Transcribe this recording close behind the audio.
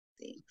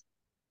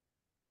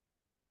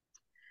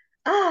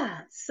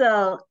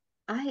So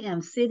I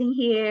am sitting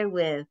here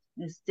with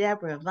Miss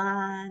Deborah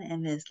Vaughn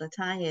and Miss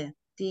Latanya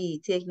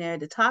D. Tigner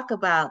to talk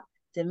about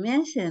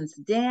Dimensions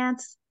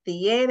Dance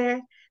Theater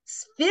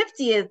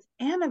 50th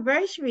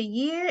anniversary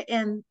year.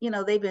 And,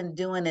 they've been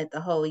doing it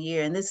the whole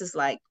year. And this is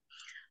like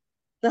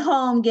the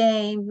home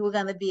game. We're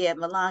going to be at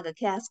Malanga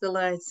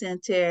Cascular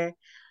Center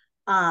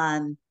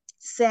on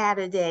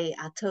Saturday,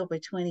 October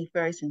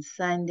 21st, and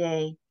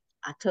Sunday,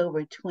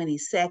 October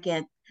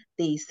 22nd.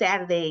 The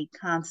Saturday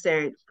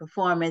concert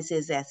performance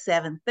is at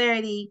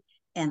 7:30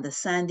 and the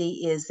Sunday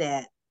is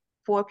at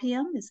 4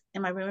 p.m.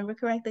 Am I remember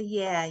correctly?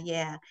 Yeah,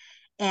 yeah.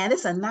 And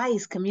it's a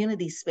nice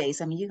community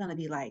space. I mean, you're going to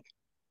be like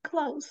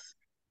close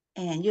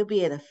and you'll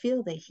be able to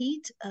feel the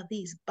heat of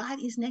these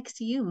bodies next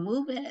to you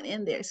moving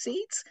in their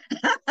seats.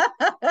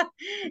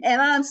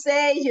 And on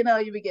stage, you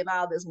be getting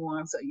all this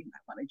warm, so you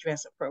might want to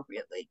dress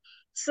appropriately.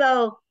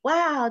 So,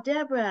 wow,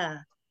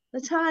 Deborah,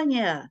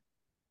 Latanya,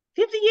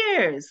 50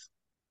 years.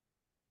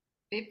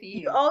 50 You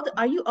years. old?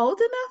 Are you old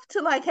enough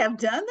to like have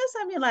done this?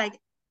 I mean, like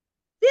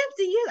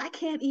 50 years. I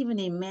can't even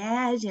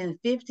imagine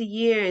 50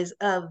 years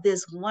of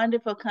this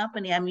wonderful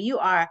company. I mean, you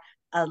are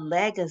a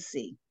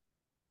legacy.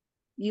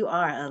 You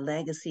are a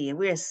legacy. And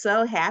we're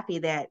so happy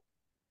that,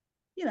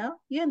 you're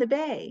in the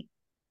Bay.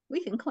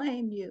 We can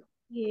claim you.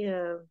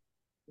 Yeah,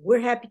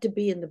 we're happy to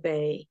be in the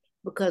Bay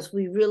because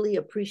we really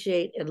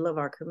appreciate and love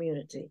our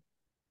community.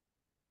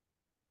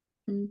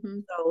 Mm-hmm.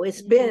 So Yeah.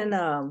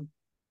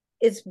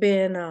 it's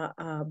been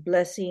a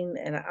blessing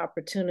and an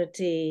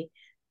opportunity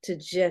to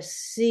just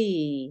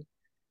see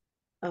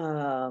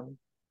um,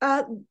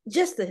 uh,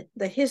 just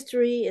the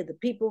history and the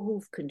people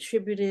who've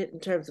contributed in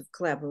terms of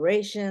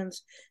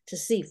collaborations, to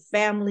see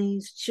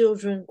families,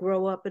 children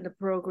grow up in the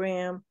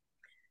program.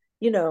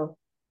 You know,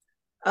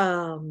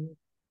 um,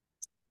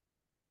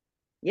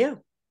 yeah,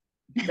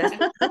 that's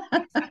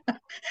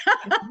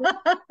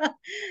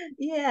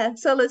Yeah.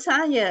 So,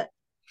 Latanya,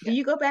 do Yeah.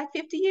 you go back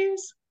 50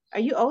 years? Are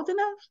you old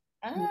enough?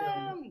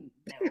 No,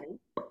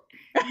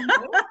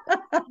 nope,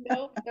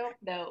 nope, nope,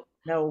 nope.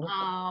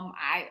 no.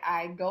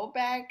 I go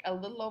back a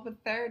little over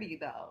 30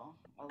 though,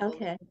 a little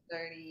Okay. over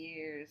 30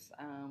 years,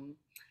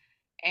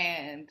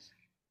 and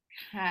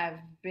have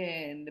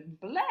been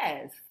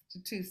blessed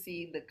to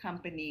see the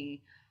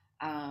company,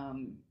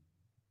 um,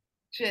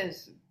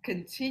 just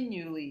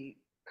continually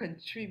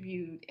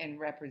contribute and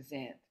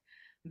represent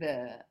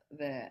the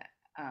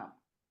um,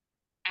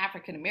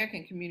 African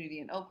American community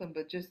in Oakland,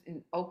 but just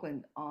in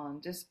Oakland,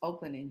 just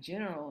Oakland in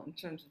general, in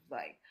terms of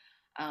like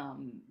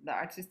the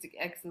artistic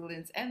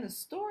excellence and the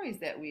stories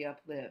that we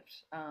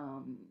uplift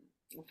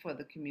for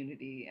the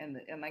community, and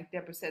like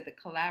Deborah said, the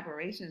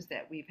collaborations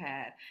that we've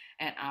had,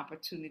 an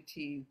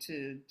opportunity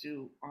to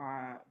do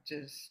are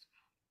just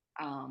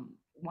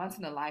once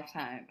in a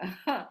lifetime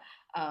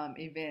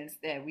events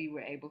that we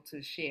were able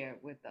to share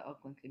with the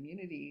Oakland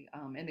community.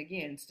 And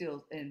again,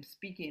 still in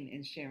speaking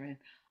and sharing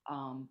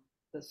um,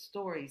 the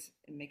stories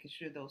and making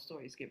sure those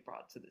stories get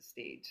brought to the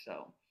stage.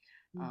 So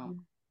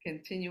um, Mhm.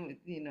 continue,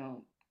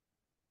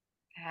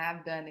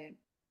 have done it,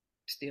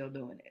 still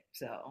doing it.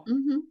 So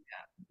Mhm.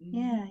 yeah.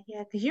 Yeah,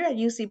 yeah, because you're at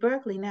UC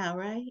Berkeley now,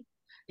 right?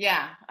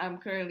 Yeah, I'm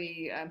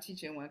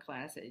teaching one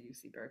class at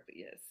UC Berkeley.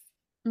 Yes.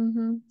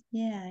 Mhm.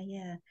 Yeah,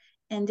 yeah.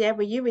 And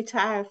Deborah, you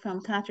retired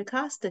from Contra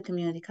Costa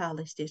Community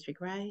College District,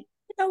 right?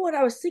 You know what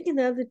I was thinking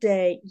the other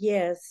day?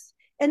 Yes.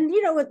 And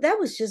you know what? That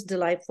was just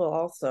delightful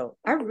also.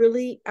 I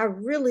really,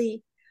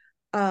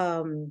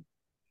 um,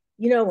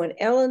 when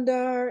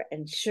Ellendar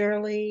and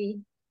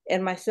Shirley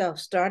and myself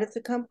started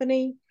the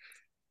company,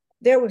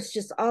 there was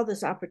just all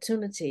this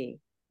opportunity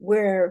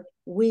where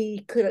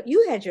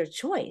you had your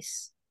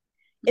choice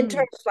in Mm.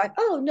 terms of like,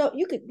 oh no,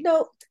 you could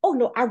no, oh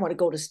no, I want to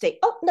go to state.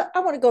 Oh no, I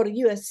want to go to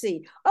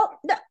USC. Oh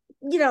no,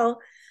 you know.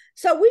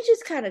 So we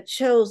just kind of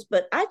chose,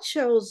 but I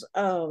chose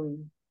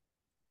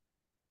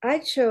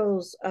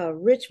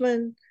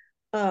Richmond,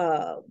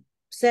 uh,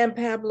 San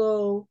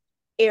Pablo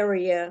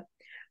area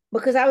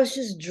because I was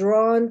just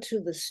drawn to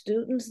the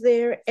students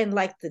there and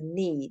like the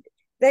need.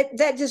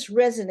 That just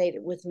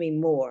resonated with me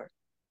more,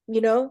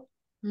 you know?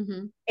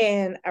 Mhm.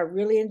 And I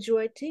really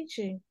enjoyed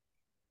teaching.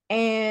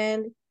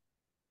 And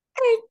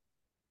I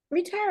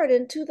retired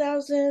in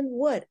 2000,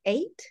 what,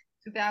 8?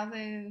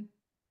 2000,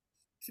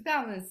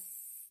 2000,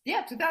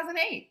 yeah,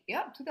 2008.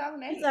 Yep,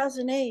 2008.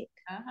 2008.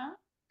 Uh-huh.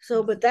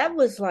 So, but that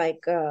was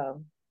like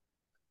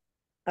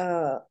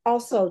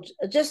also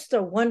just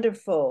a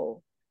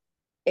wonderful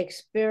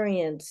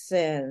experience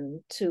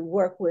and to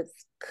work with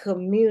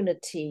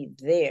community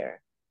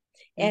there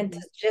and to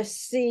Mhm.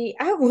 just see.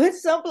 I went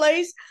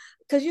someplace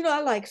because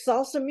I like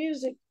salsa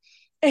music.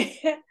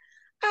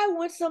 I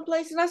went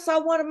someplace and I saw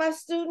one of my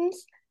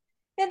students,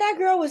 and that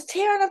girl was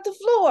tearing up the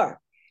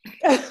floor.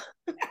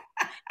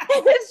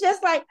 And it's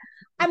just like,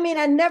 I mean,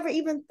 I never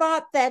even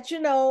thought that,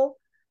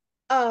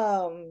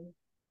 um,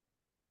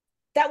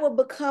 that would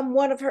become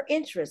one of her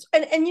interests.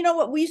 And you know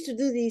what? We used to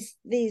do these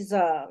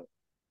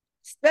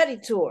study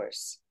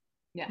tours.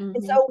 Yeah. And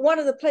Mhm. so one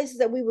of the places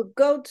that we would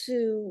go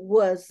to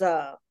was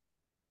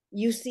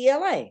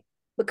UCLA.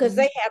 because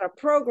Mm-hmm. they had a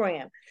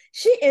program.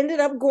 She ended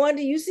up going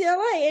to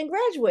UCLA and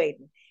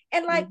graduating.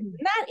 And like Mm-hmm.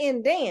 not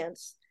in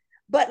dance,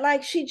 but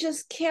like she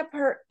just kept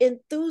her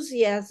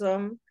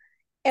enthusiasm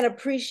and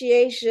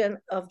appreciation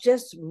of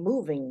just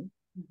moving,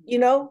 you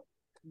Mhm. know?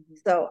 Mhm.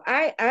 So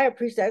I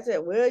appreciate that. I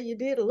said, well, you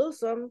did a little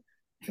something.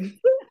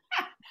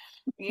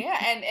 Yeah,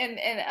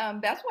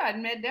 and that's where I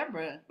met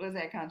Deborah was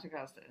at Contra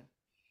Costa.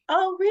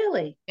 Oh,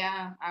 really?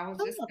 Yeah, I was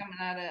just Oh, coming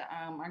out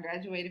of I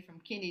graduated from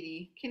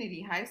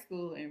Kennedy High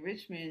School in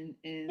Richmond,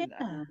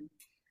 yeah.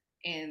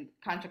 and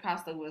Contra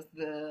Costa was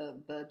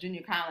the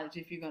junior college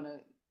if you're gonna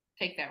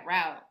take that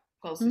route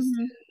closest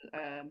Mm-hmm.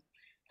 to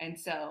and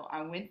so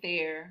I went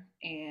there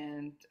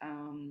and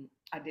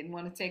I didn't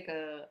want to take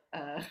a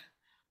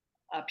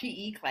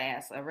PE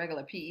class, a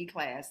regular PE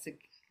class to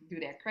do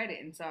that credit.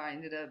 And so I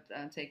ended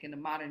up taking a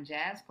modern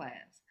jazz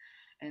class.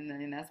 And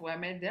then that's where I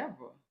met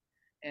Deborah.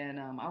 And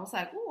I was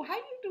like, "Oh, how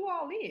you do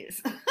all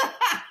this?"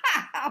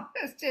 I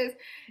was just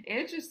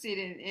interested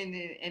in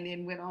it, and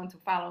then went on to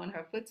follow in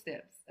her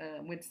footsteps.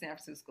 Went to San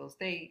Francisco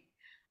State.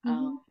 Um,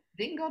 Mm-hmm.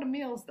 didn't go to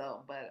Mills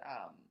though, but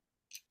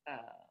uh,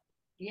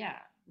 yeah.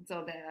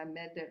 So that I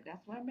met Deborah.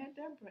 That's where I met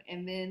Deborah,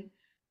 and then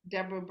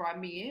Deborah brought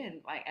me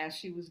in like as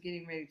she was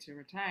getting ready to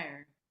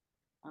retire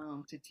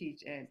to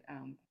teach at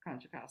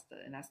Contra Costa,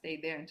 and I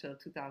stayed there until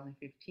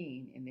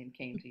 2015, and then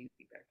came to UC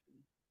Berkeley.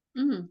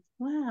 Mm-hmm.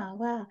 Wow,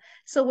 wow.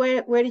 So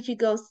where did you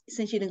go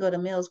since you didn't go to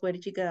Mills? Where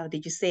did you go?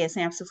 Did you stay at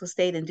San Francisco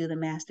State and do the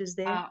master's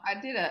there? I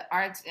did a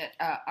arts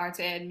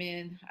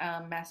admin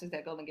master's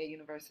at Golden Gate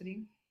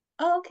University.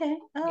 Oh, okay.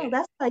 Yeah. Oh,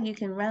 that's how you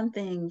can run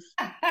things.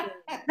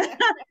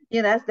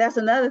 Yeah, that's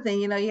another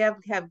thing. You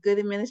have good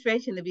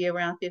administration to be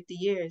around 50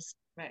 years.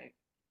 Right.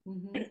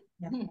 Hmm.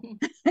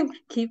 Yeah.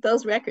 Keep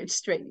those records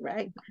straight,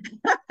 right?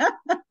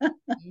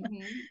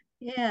 Hmm.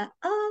 Yeah.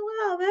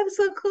 Oh, wow, that is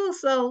so cool.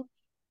 So,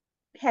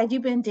 had you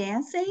been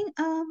dancing,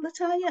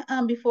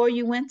 Latanya, before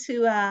you went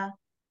to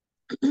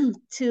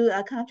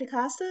Contra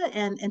Costa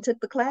and took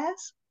the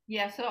class?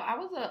 Yeah, so I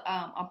was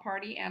a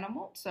party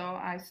animal. So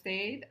I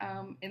stayed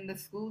in the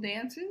school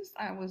dances.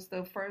 I was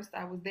the first.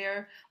 I was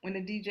there when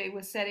the DJ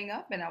was setting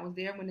up, and I was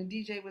there when the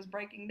DJ was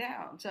breaking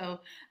down. So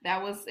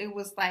that was it.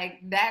 Was like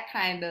that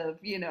kind of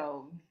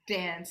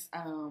dance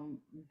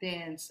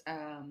dance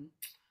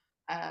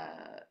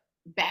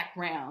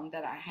background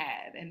that I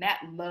had, and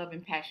that love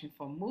and passion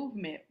for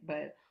movement.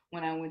 But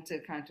when I went to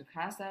Contra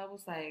Costa, I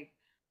was like,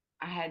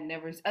 I had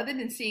never, other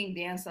than seeing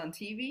dance on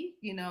TV,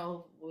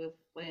 with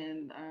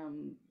when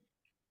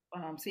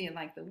seeing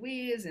like the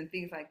Wiz and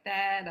things like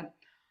that.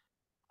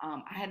 I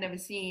had never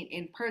seen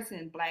in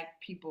person Black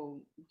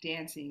people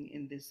dancing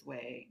in this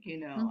way. I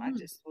Mm-hmm.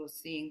 just was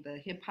seeing the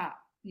hip hop,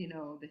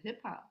 the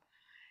hip hop,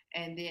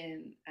 and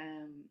then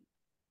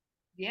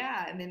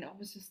yeah, and then it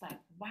was just like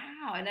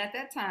wow. And at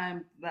that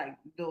time, like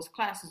those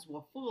classes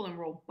were full and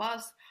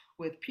robust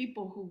with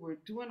people who were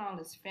doing all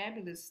this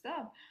fabulous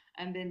stuff.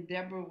 And then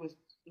Deborah was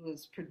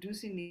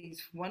producing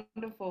these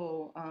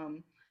wonderful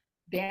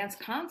dance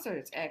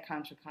concerts at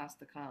Contra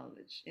Costa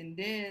College, and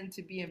then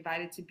to be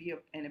invited to be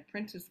an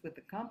apprentice with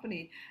the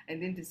company,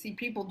 and then to see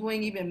people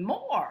doing even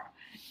more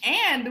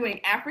and doing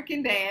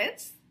African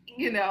dance,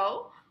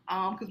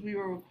 because we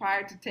were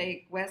required to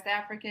take West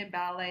African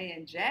ballet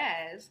and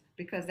jazz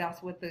because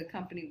that's what the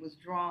company was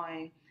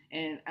drawing,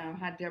 and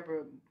how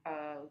Deborah.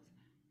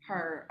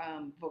 Her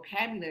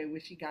vocabulary, where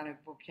she got her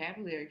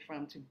vocabulary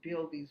from to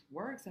build these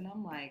works, and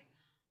I'm like,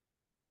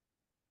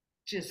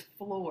 just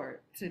floored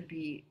to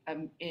be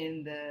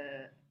in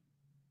the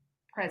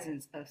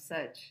presence of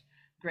such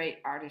great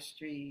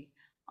artistry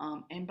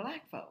and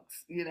Black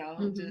folks.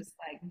 Mm-hmm. Just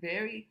like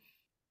very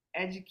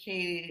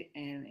educated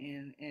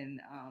and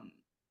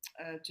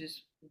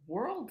just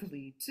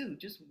worldly too,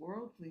 just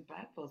worldly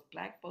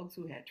Black folks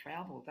who had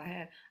traveled.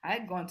 I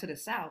had gone to the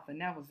South and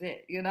that was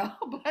it,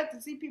 but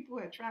to see people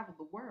who had traveled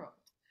the world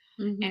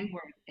and Mm-hmm.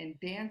 were and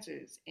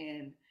dancers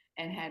and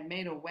had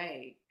made a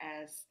way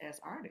as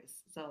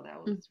artists. So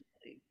that was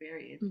really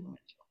very Mm-hmm.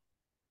 influential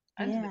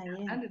under the Yeah,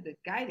 yeah. under the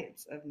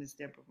guidance of Miss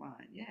Deborah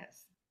Vaughn.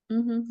 Yes,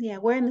 Mm-hmm. Yeah,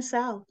 we're in the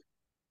South.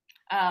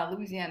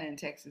 Louisiana and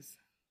Texas.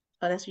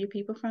 Oh, that's where your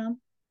people from?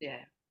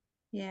 Yeah.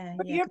 Yeah,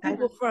 Where yeah. your 'Cause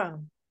people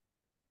from?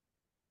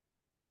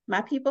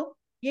 my people?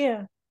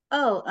 Yeah.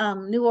 Oh,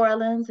 New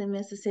Orleans and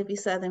Mississippi,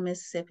 Southern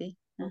Mississippi.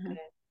 Uh-huh. Okay.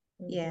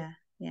 Hmm. Yeah,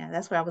 yeah.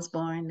 That's where I was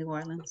born, New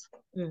Orleans.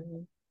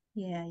 Hmm.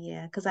 Yeah,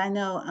 yeah. Because I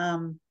know,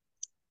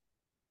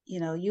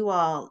 you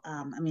all,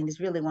 I mean, it's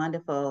really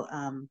wonderful.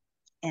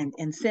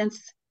 And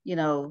since,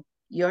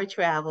 your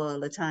travel,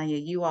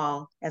 Latanya, you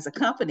all as a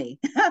company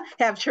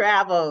have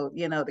traveled,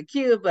 to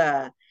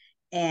Cuba.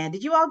 And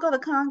did you all go to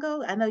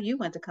Congo? I know you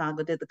went to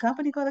Congo. Did the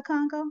company go to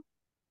Congo?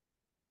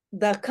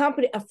 The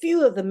company, a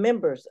few of the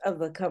members of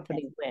the Okay.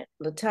 company went.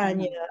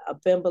 Latanya, Uh-huh.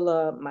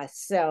 Abimbala,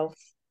 myself.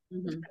 I'm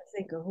Hmm. trying to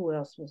think of who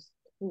else was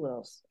who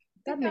else. I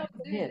That think may that have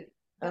was been it. it.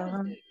 That was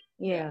Uh-huh. it.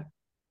 Yeah. Yeah.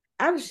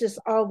 I was just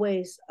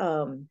always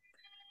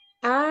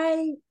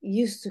I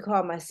used to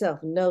call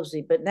myself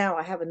nosy, but now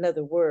I have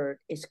another word.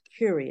 It's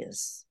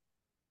curious.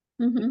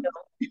 Hmm.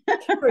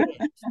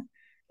 Curious.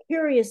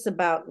 curious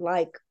about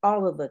like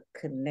all of the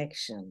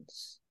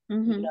connections, you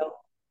Mm-hmm. know.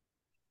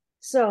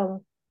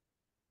 So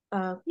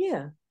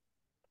yeah.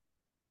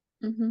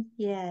 Mm-hmm.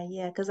 Yeah,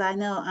 yeah. Because I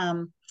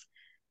know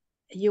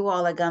you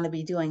all are going to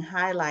be doing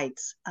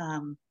highlights.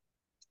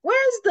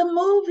 Where's the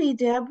movie,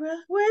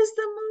 Deborah? Where's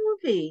the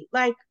movie?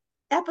 Like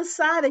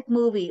episodic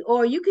movie,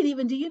 or you could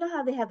even do. You know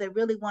how they have that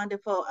really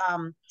wonderful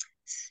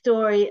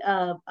story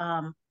of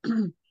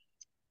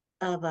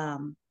of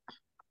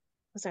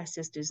what's our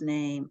sister's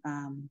name?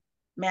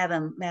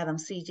 Madam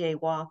C.J.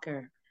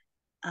 Walker.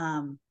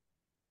 Um,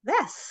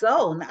 that's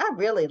so. I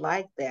really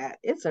like that.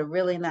 It's a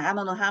really nice. I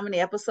don't know how many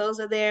episodes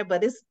are there,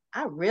 but it's.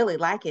 I really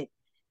like it.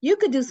 You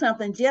could do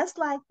something just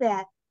like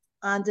that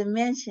on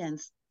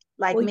Dimensions,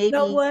 like Well, you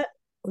know maybe what?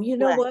 You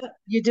know what? what?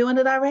 You're doing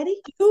it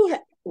already?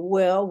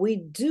 Well, we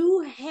do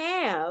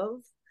have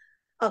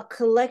a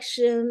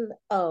collection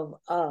of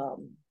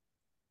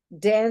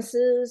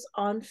dances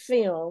on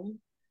film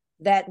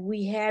that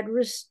we had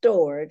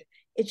restored.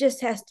 It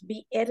just has to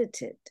be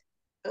edited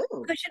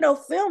Oh,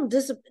 because film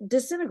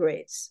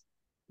disintegrates.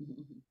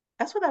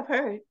 that's what I've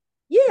heard.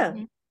 Yeah,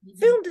 Hmm.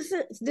 film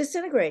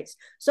disintegrates.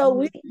 So Hmm.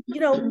 we Hmm.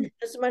 spend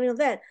some money on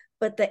that,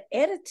 but the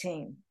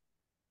editing,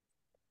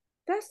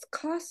 that's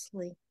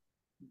costly.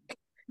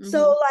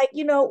 So Hmm. like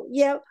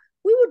yeah,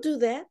 we will do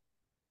that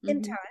in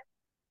Hmm. time.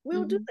 We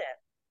will do Hmm. that.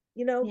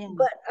 Yeah.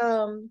 But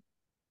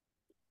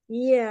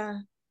yeah,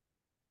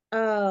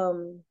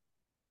 um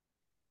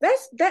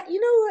that's that. You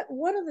know what?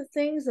 One of the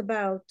things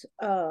about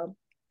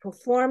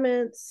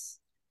performance,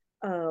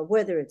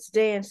 whether it's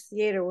dance,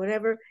 theater,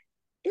 whatever,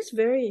 it's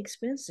very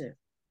expensive.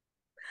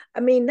 I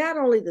mean, not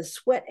only the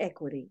sweat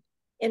equity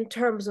in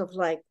terms of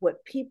like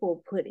what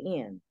people put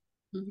in,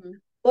 Hmm.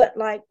 but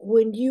like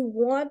when you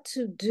want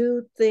to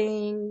do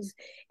things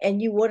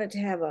and you want it to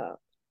have a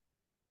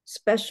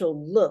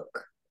special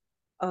look,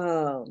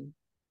 um,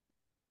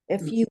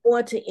 if you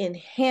want to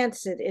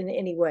enhance it in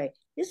any way,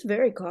 it's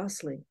very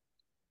costly.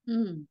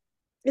 Mm-hmm.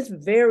 It's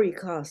very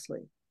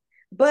costly.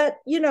 But,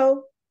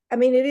 I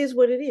mean, it is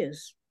what it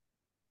is.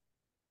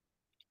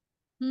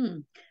 Hmm.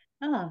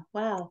 Oh,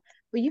 wow.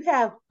 Well, you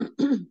have,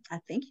 I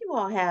think you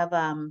all have,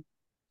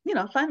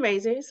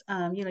 fundraisers.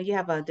 You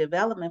have a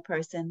development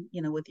person,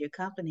 with your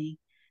company.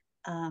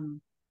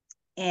 Um,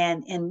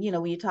 and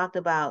when you talked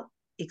about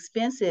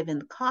expensive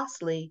and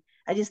costly,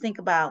 I just think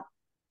about,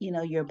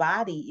 your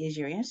body is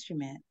your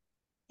instrument,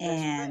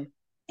 That's and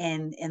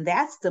right. and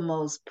that's the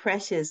most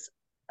precious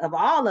of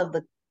all of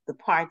the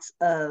parts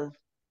of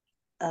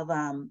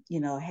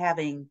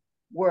having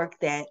work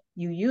that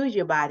you use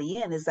your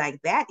body in is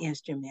like that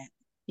instrument,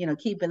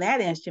 keeping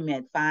that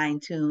instrument fine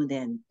tuned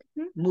and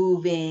Mhm.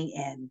 moving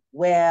and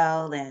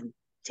well and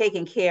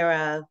taken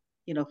care of,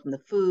 from the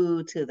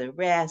food to the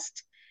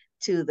rest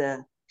to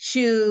the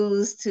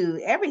shoes to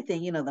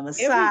everything, the Everything,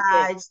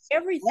 massage,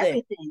 everything,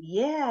 everything.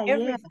 Yeah, yeah.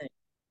 everything.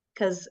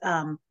 Because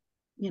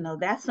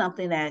that's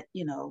something that,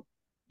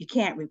 you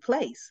can't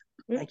replace.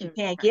 Like you Mm-mm.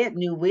 can't get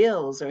new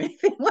wheels or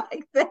anything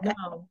like that.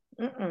 No.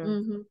 Mm-mm.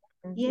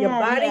 Hmm. Your Yeah, yeah,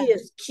 body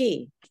is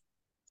key.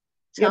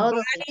 Your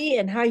totally. body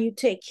and how you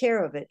take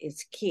care of it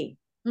is key.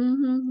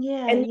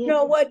 Yeah, And you yeah.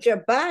 know what? Your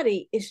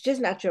body is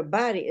just not your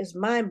body, it's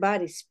mind,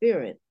 body,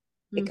 spirit.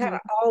 It kind Hmm.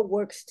 of all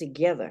works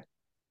together,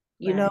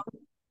 you know?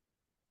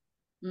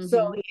 Right.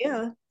 So, Hmm.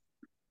 yeah.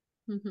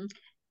 Hmm.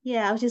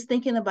 Yeah, I was just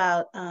thinking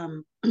about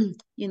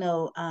you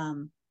know,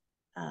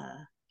 uh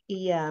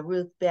yeah,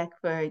 Ruth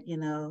Beckford,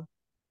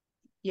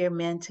 your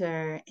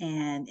mentor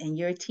and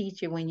your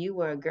teacher when you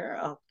were a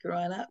girl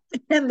growing up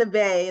in the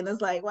Bay. And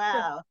it's like,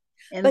 wow.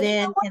 And But you know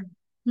then what? and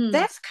hmm,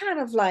 That's kind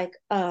of like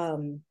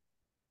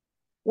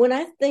when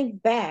I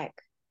think back,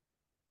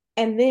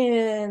 and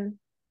then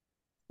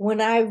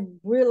when I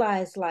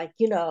realized, like,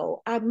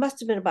 I must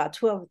have been about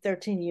 12 or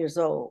 13 years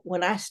old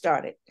when I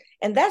started.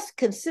 And that's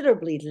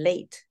considerably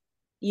late,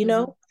 you hmm,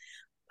 know?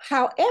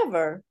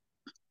 However,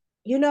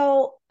 you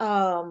know,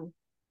 um,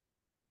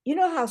 you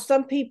know how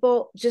some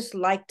people just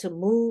like to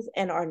move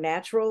and are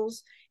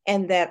naturals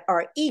and that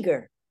are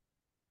eager.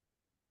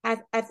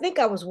 I think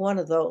I was one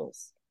of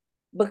those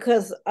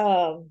because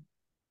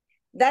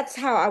that's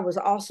how I was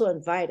also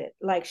invited.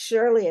 Like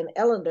Shirley and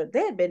Eleanor,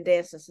 they had been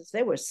dancing since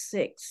they were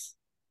 6.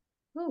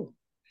 ooh,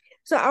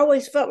 So I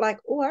always felt like,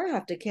 oh, I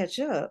have to catch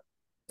up.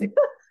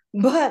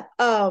 But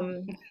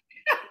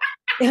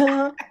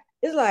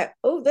it's like,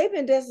 oh, they've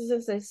been dancing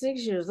since they're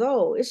 6 years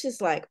old. It's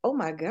just like, oh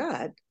my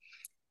God.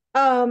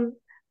 Um,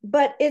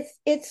 but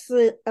it's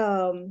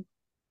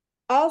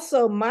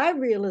also my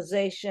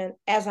realization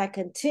as I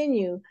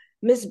continue,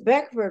 Miss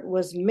Beckford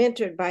was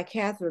mentored by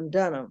Catherine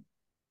Dunham.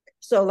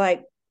 So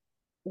like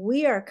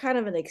we are kind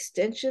of an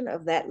extension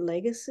of that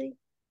legacy,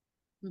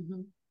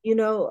 hmm,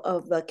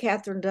 of the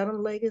Catherine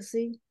Dunham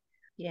legacy.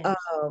 yes.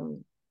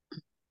 Um,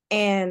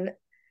 and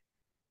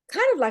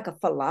kind of like a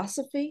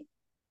philosophy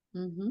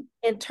Hmm.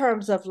 in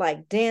terms of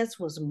like dance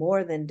was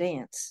more than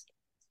dance.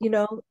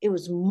 It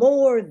was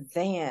more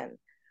than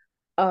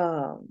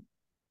um,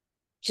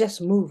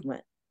 just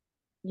movement.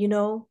 You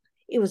know,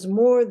 it was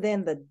more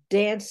than the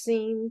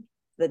dancing,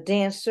 the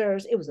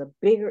dancers. It was a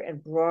bigger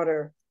and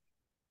broader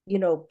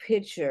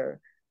picture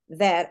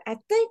that I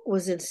think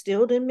was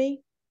instilled in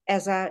me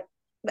as I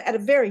at a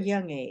very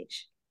young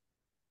age,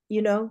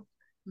 you know.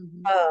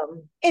 Mm-hmm.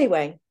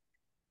 Anyway,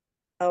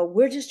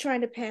 we're just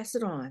trying to pass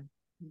it on.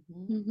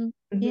 Mm-hmm.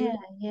 Mm-hmm. Yeah,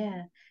 Hmm.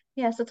 yeah,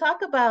 yeah. So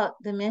talk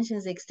about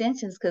dimensions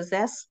extensions because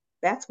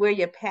that's where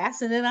you're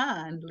passing it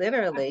on,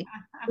 literally.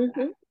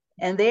 Hmm.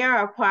 And they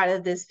are a part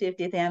of this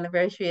 50th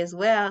anniversary as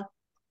well.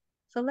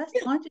 So Yeah,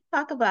 why don't you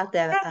talk about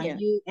that? Tanya.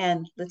 You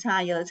and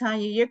Latanya.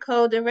 Latanya, you're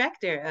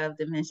co-director of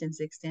Dimensions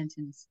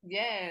Extensions.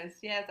 Yes,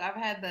 yes. I've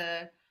had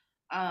the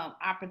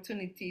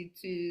opportunity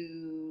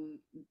to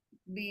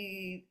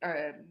lead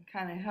or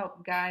kind of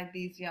help guide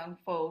these young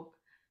folk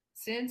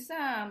since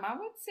I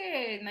would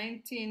say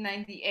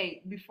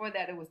 1998. Before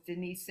that, it was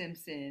Denise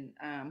Simpson,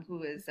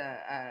 who is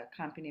a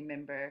company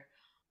member,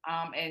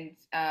 and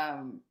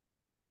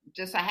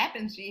just so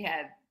happens she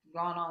had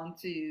gone on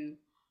to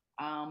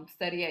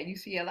study at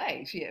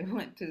UCLA. She had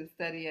went to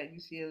study at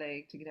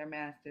UCLA to get her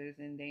master's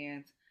in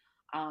dance,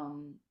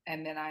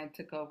 and then I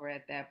took over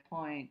at that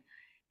point.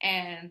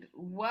 And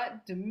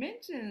what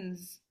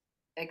Dimensions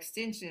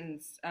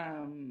Extensions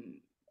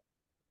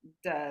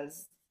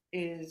does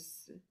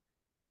is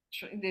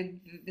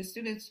the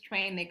students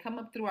train. They come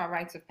up through our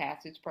rites of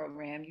passage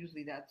program.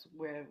 Usually that's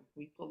where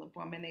we pull them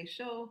from, and they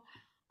show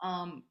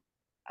um,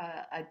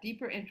 a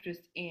deeper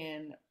interest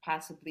in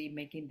possibly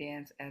making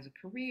dance as a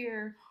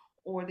career,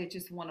 or they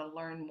just want to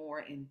learn more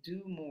and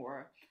do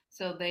more.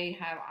 So they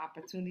have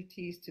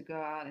opportunities to go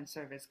out and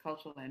serve as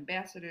cultural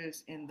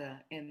ambassadors in the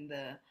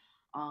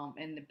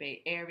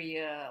Bay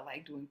Area,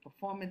 like doing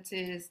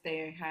performances.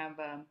 They have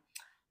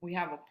we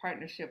have a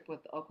partnership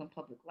with the Oakland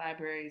Public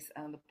Libraries,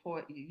 the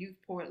Youth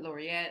Poet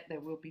Laureate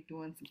that we'll be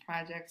doing some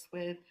projects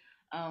with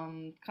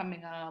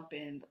coming up,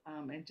 and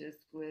just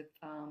with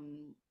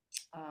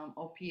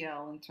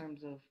OPL in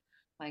terms of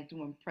like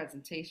doing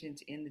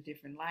presentations in the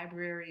different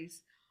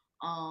libraries,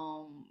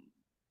 um,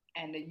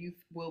 and the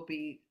youth will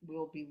be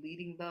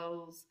leading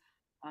those,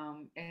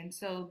 and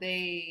so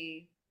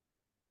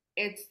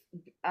it's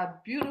a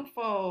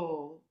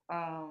beautiful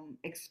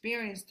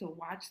experience to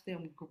watch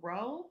them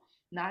grow,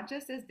 not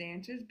just as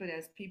dancers, but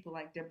as people.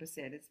 Like Deborah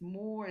said, it's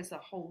a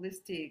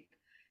holistic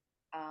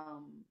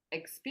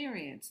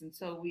experience. And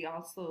so we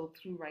also,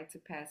 through Rites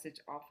of Passage,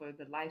 offer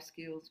the life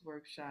skills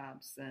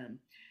workshops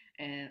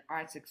and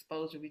arts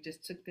exposure. We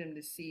just took them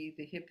to see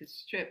the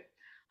hippest trip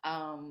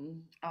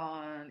on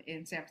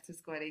in San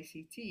Francisco at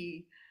ACT,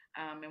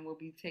 and we'll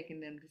be taking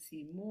them to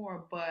see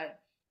more.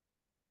 But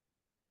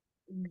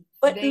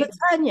But they,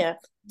 Latanya,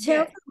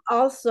 tell yes. them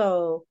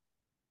also,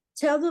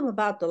 tell them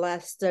about the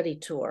last study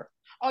tour.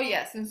 Oh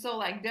yes, and so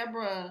like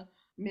Deborah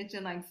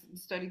mentioned, like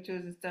study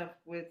tours and stuff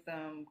with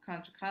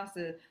Contra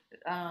Costa,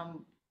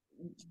 um,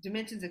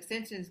 Dimensions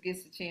Extensions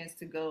gets a chance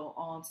to go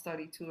on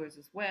study tours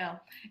as well.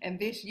 And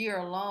this year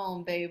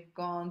alone, they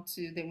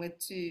went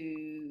to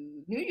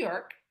New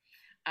York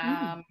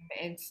Mm, um,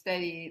 and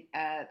studied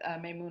at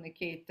Maimuna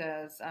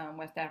Keita's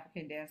West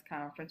African Dance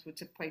Conference, which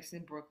took place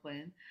in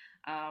Brooklyn.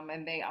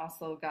 And they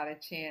also got a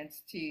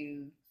chance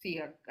to see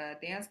a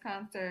dance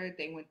concert.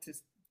 They went to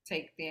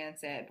take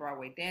dance at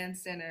Broadway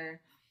Dance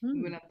Center.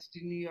 We went mm, up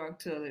to New York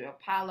to the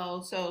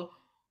Apollo. So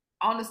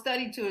on the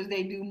study tours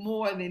they do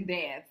more than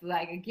dance.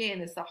 Like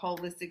again, it's a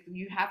holistic,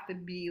 you have to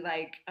be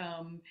like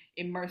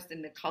immersed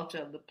in the culture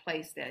of the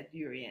place that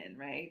you're in,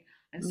 right?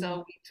 And mm,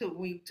 so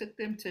we took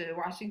them to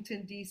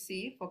Washington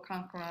D.C. for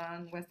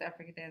Conqueron West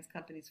African Dance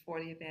Company's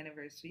 40th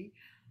anniversary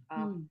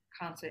mm.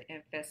 concert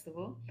and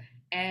festival,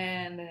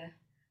 and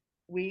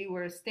we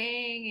were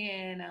staying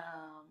in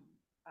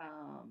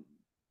um,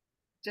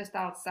 just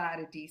outside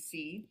of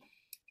DC,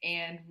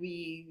 and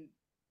the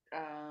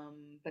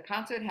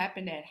concert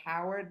happened at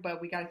Howard, but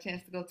we got a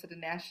chance to go to the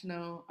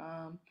National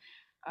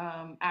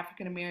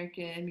African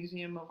American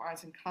Museum of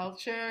Arts and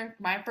Culture.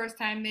 My first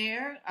time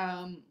there.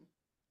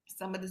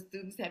 Some of the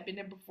students had been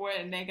there before,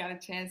 and they got a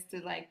chance to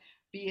like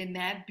be in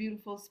that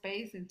beautiful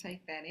space and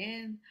take that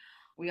in.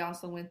 We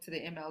also went to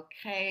the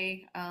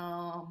MLK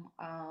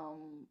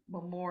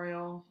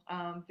Memorial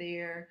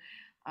there,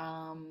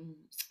 um,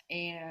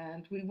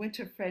 and we went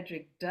to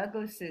Frederick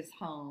Douglass's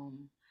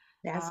home.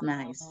 That's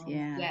nice.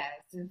 Yeah.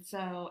 Yes,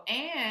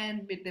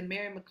 and with the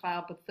Mary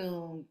McLeod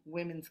Bethune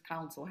Women's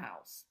Council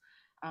House,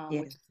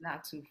 Yeah. which is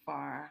not too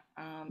far,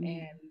 Mm.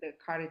 and the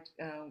Carter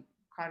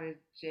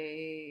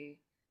J.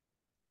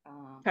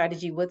 Um, Carter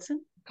G.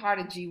 Woodson?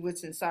 Carter G.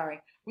 Woodson.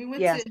 Sorry, we went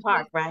to Yes,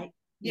 Park, right?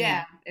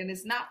 Yeah. yeah, and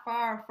it's not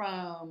far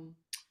from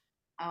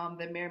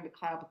the Mary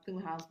McLeod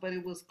Bethune House, but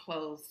it was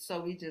closed,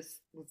 so we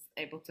just was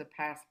able to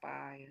pass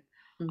by.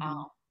 Mm-hmm.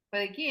 Um,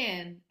 but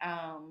again,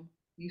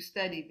 you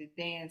study the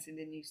dance, and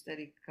then you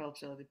study the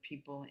culture of the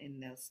people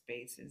in those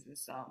spaces, and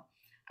so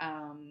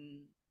um,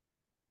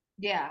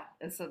 yeah,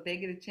 and so they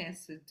get a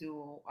chance to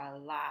do a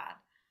lot.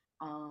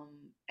 Um,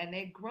 and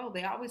they grow.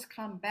 They always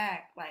come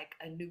back like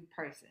a new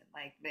person.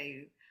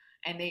 They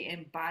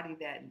embody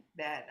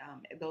that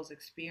those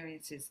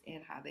experiences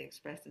in how they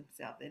express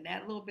themselves. In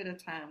that little bit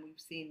of time, we've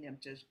seen them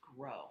just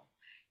grow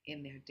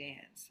in their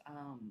dance.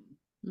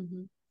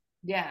 Mm-hmm.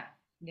 Yeah.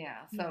 Yeah,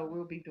 so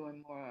we'll be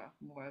doing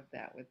more of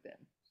that with them.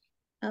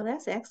 Oh,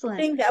 that's The excellent.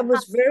 thing that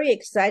was very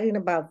exciting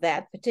about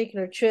that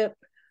particular trip,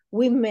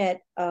 we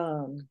met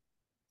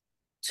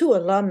two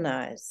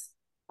alumni,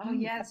 Oh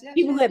Mm. yes, yes,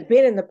 people who yes. had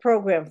been in the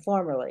program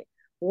formerly.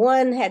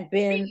 One had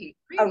been a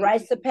Pretty.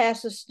 Rites of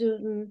Passage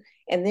student,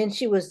 and then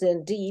she was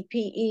in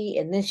DEPE,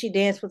 and then she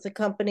danced with the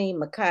company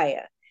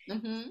Micaiah.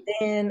 Mm-hmm.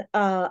 And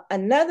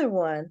another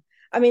one,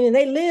 I mean, and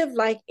they live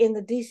like in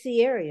the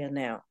DC area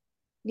now,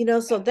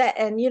 so that,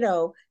 and,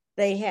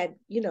 they had,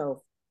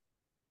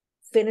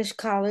 finished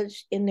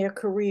college in their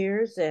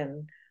careers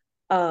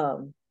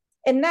um,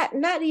 and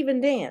not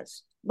even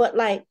dance, but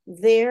like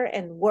there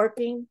and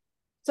working.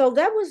 So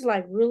that was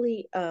like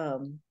really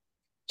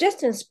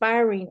just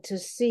inspiring to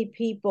see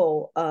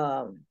people,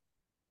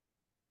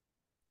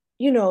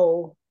 you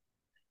know,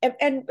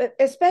 and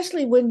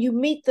especially when you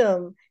meet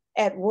them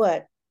at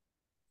what,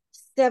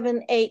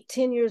 7, 8,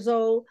 10 years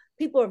old,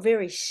 people are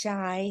very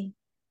shy,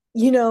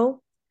 you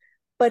know,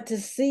 but to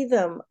see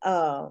them,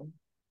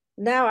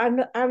 now I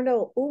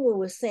know Uma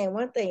was saying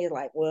one thing is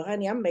like, well,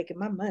 honey, I'm making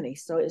my money.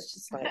 So it's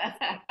just like,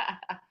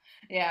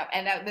 Yeah,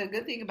 and the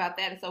good thing about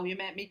that is, so we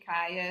met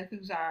Micaiah,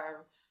 who's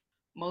our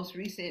most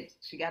recent.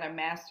 She got her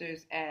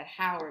master's at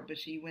Howard, but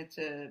she went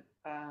to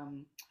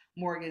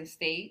Morgan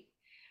State,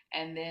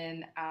 and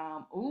then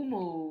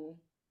Umu,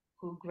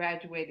 who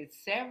graduated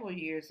several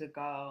years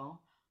ago.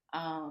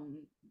 Um,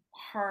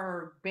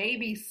 Her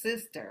baby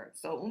sister.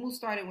 So Umu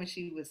started when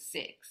she was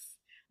 6.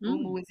 Mm.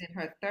 Umu is in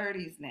her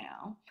 30s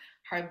now.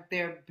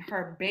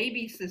 Her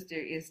baby sister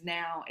is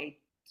now a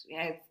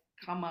has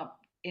come up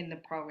in the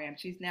program.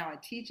 She's now a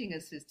teaching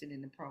assistant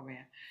in the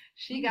program.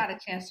 She Mm. got a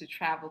chance to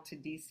travel to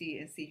DC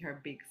and see her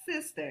big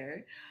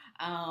sister,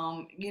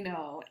 and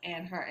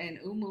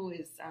Umu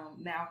is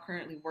now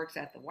currently works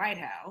at the White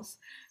House.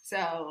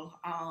 So,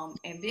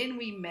 and then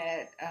we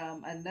met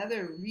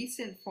another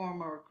recent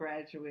former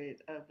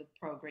graduate of the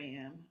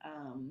program.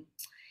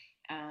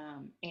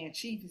 And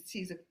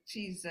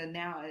she's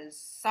now a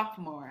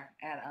sophomore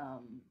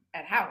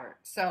at Howard.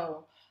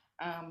 So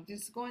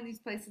just going these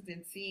places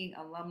and seeing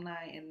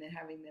alumni and then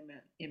having them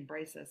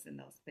embrace us in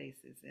those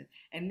spaces,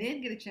 and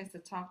then get a chance to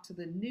talk to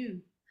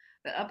the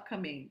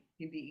upcoming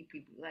DE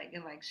people, like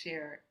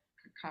share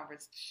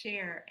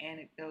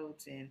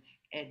anecdotes and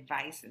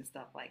advice and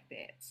stuff like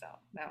that. So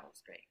that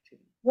was great too.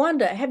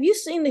 Wanda, have you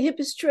seen the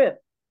hippest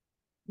trip?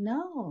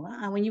 No,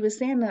 when you were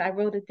saying that, I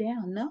wrote it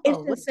down. No, It's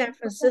in San what's that?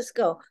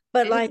 Francisco,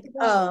 but It is. like,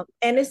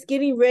 and it's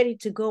getting ready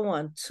to go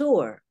on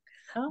tour.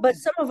 But Oh,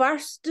 some of our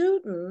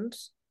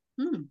students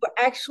hmm. were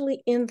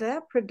actually in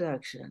that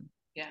production.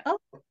 Yeah. Oh,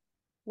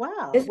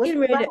 wow. It's What's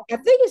getting it ready to, about? I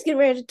think it's getting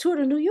ready to tour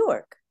to New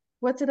York.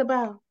 What's it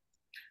about?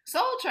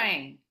 Soul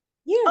Train.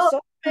 Yeah, Oh, Soul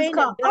it's Train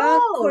called. and Don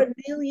Oh,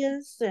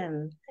 Cornelius,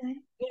 and okay.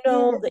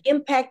 Yeah. the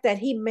impact that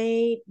he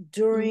made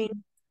during Hmm.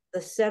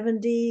 the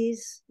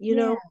 70s,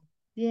 Yeah.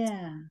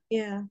 Yeah.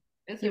 Yeah.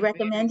 It's You a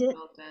recommend very it?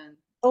 well done.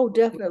 Oh,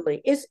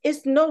 definitely.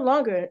 It's no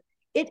longer,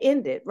 it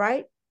ended,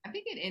 right? I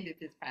think it ended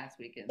this past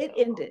weekend It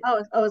though. ended. Oh,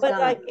 it's But gone.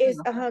 like it's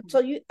Oh, so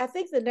you I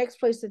think the next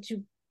place that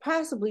you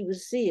possibly would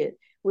see it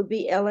would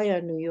be LA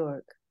or New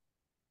York.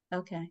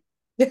 okay.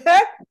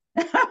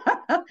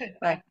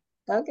 Right.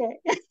 Okay.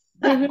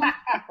 Hmm.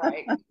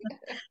 Right.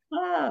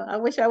 Oh, I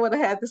wish I would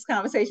have had this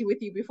conversation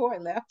with you before I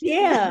left.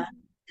 Yeah.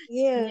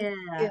 Yeah. Yeah.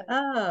 Yeah.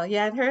 Oh,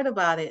 yeah, I'd heard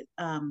about it,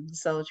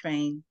 Soul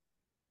Train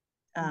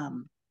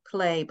Mhm.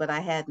 play, but I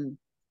hadn't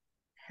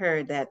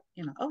heard that,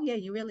 oh yeah,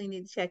 you really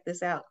need to check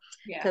this out.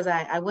 Yeah. Because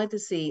I went to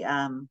see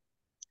uh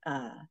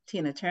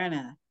Tina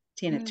Turner,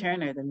 Tina Mm.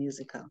 Turner, the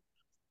musical.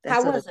 That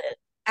How sort of was it?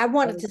 I it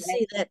wanted was to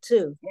see that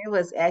too. it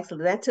was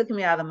excellent. That took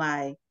me out of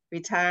my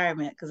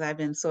retirement because I've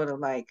been sort of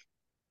like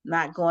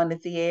not going to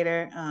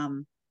theater.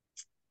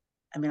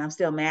 I mean, I'm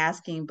still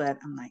masking, but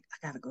I'm like,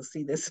 I gotta go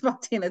see this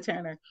about Tina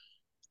Turner.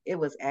 It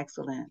was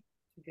excellent.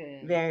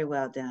 Good. Very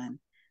well done.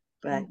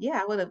 But Mhm.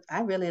 yeah, I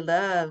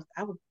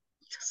would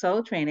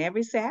Soul Train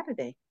every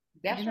Saturday.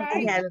 That's They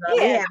right. had they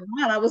Yeah. had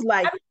it on. I was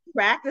like I,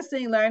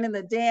 practicing, learning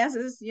the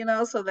dances,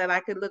 so that I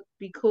could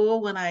be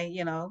cool when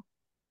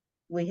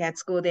we had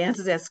school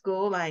dances at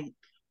school. I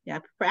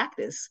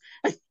practice.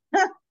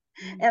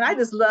 And I Mhm.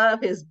 just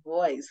love his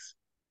voice,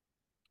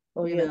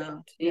 oh you yeah, that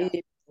know. Yeah.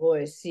 deep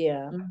voice.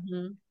 Yeah.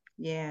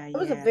 Yeah, It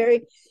was a yeah.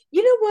 very,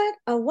 you know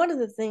what? One of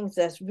the things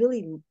that's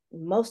really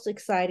most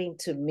exciting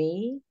to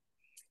me,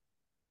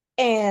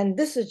 and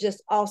this is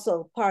just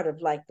also part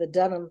of like the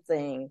Dunham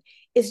thing,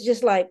 it's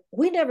just like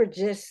we never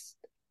just,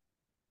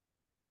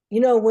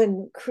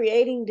 when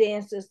creating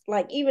dances,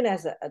 like even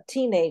as a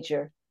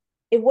teenager,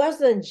 it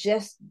wasn't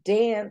just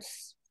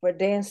dance for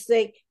dance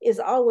sake. It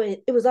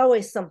was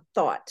always some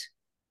thought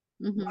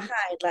Hmm.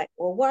 behind, like,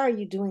 well, why are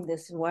you doing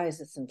this and why is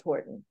this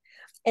important?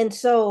 And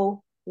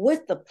so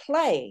with the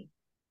play,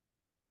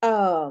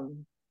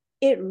 um,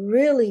 it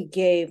really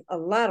gave a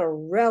lot of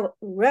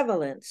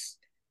relevance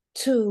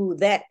to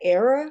that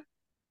era,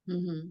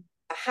 Hmm.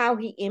 how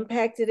he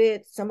impacted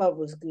it. Some of it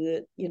was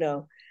good,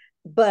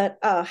 but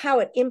how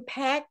it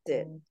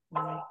impacted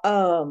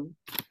um,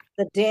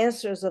 the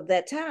dancers of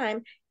that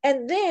time.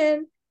 And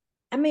then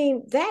I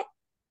mean, that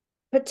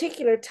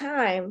particular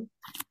time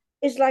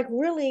is like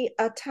really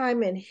a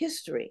time in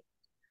history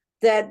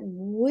that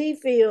we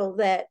feel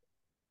that,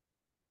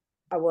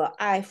 well,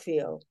 I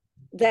feel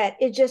that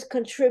it just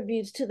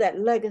contributes to that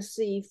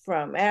legacy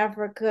from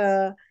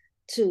Africa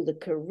to the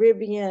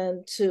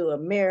Caribbean to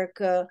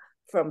America,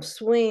 from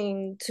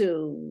swing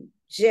to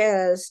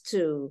jazz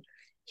to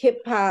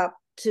hip hop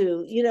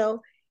to,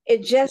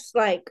 it just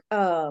like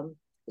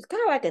it's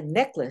kind of like a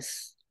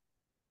necklace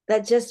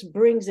that just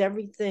brings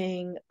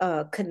everything,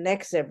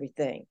 connects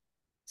everything.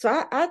 So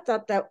I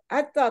thought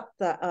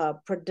the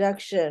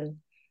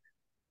production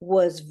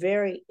was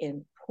very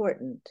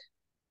important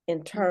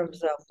in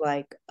terms of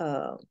like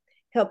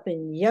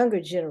helping younger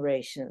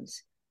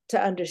generations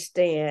to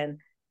understand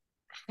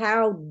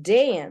how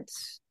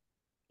dance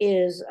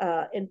is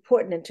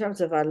important in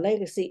terms of our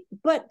legacy,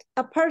 but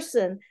a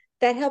person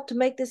that helped to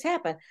make this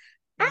happen.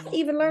 I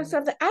even learned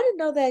something. I didn't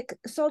know that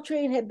Soul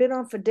Train had been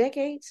on for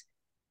decades.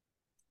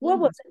 What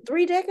was Mm. it,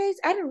 3 decades?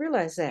 I didn't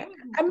realize It that. was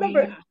I three.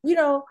 remember,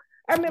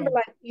 I remember Yeah.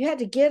 like you had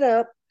to get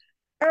up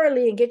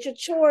early and get your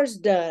chores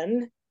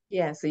done.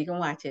 Yeah, so you can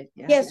watch it.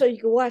 Yeah. Yeah, so you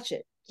can watch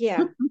it.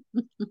 Yeah,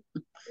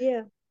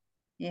 yeah.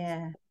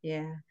 Yeah,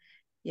 yeah,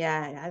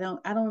 yeah. I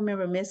don't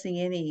remember missing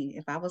any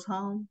if I was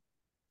home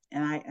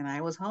and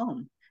I was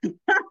home.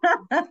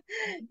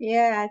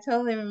 Yeah, I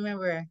totally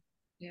remember.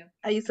 Yeah.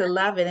 I used to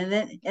love it. And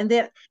then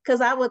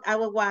because I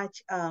would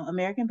watch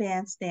American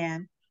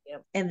Bandstand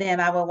Yep. and then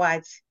I would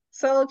watch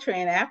Soul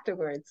Train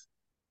afterwards.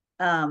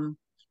 Um,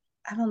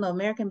 I don't know,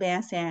 American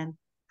Bandstand.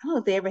 I don't know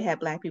if they ever had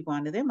black people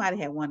on it. They might have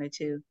had one or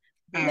two.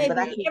 Very But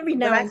I Maybe see every but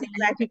now I and see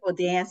black people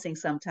dancing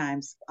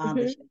sometimes on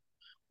the then. show.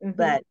 Hmm.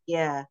 But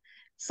yeah,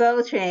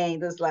 Soul Train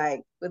was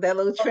like with that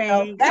little Oh no,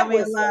 train coming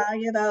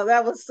along,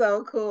 that was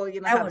so cool.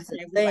 You know that how the was a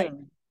train would like,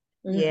 thing.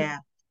 Hmm. yeah,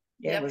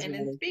 yeah, it Yep. was And then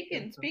really, really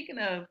speaking cool. speaking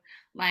of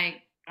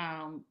like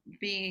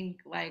being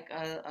like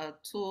a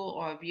tool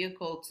or a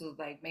vehicle to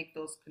like make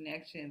those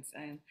connections,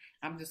 and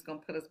I'm just gonna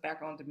put us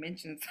back on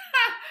dimensions.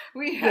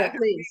 we Yeah, have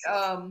please.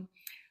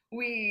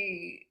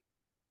 we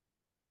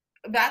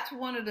that's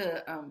one of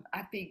the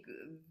I think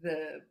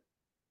the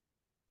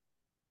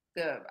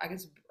I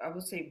guess I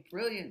would say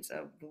brilliance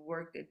of the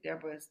work that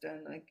Deborah has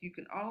done. Like you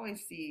can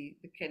always see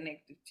the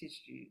connective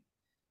tissue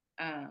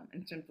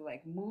in terms of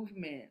like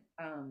movement,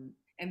 and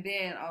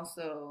then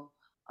also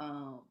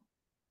um,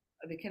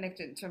 the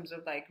connected in terms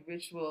of like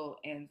ritual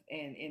and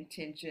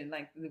intention.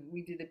 Like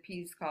we did a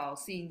piece called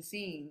Scenes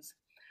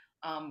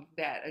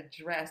that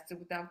addressed it.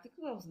 I think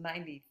it was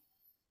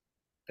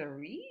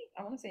 93.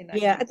 I want to say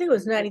Yeah, I think it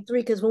was 93.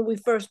 93 because when we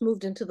first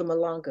moved into the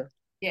Malanga.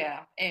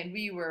 Yeah, and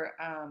we were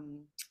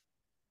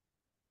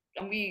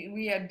and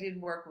we had did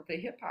work with a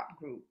hip hop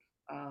group,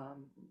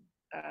 um,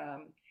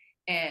 um,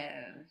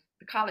 and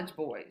the College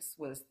Boys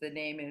was the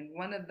name, and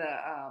one of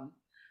the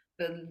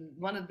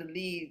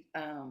lead,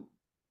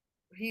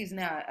 he's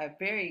now a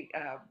very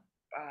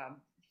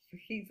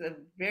he's a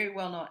very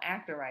well known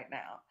actor right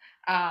now.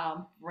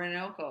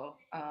 Renoko.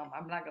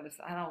 I'm not gonna.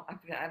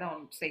 I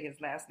don't say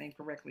his last name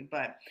correctly,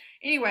 but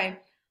anyway,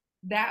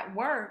 that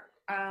work.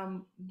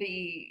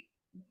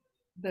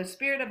 The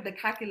spirit of the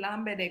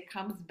Kakilambe that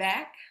comes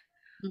back,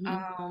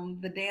 Hmm.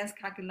 the dance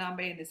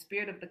Kakilambe and the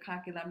spirit of the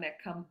Kakilambe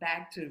that comes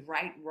back to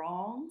right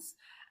wrongs.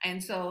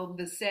 And so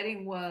the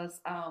setting was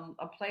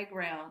a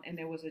playground, and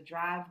there was a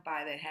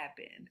drive-by that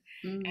happened.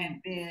 Mm.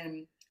 And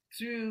then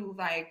through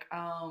like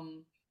a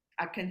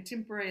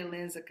contemporary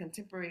lens, a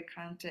contemporary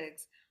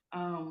context,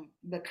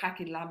 the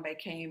Kakilambe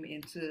came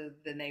into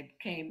the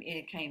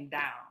came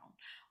down.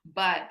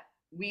 But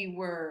we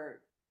were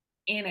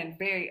in a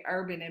very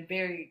urban and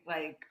very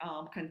like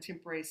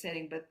contemporary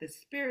setting, but the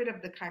spirit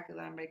of the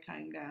Kakulambe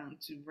came down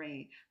to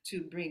bring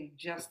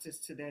justice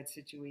to that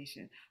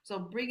situation. So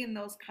bringing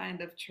those kind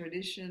of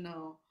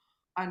traditional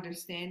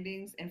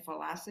understandings and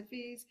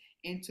philosophies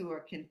into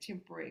a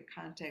contemporary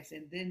context,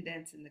 and then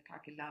dancing the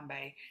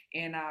Kakilambe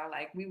and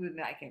like we would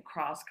like in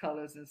cross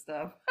colors and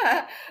stuff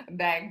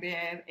back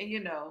then,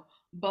 and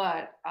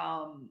but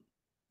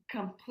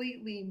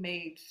completely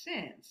made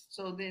sense.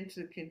 So then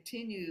to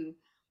continue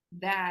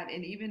that,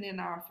 and even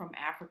in our From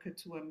Africa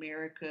to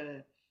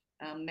America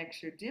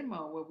next year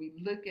demo, where we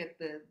look at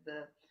the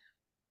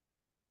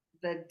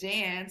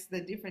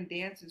different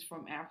dances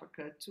from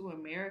Africa to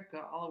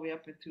America, all the way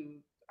up into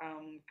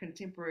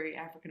contemporary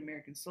African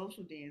American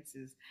social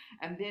dances,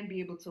 and then be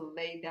able to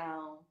lay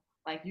down,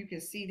 like you can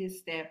see this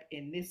step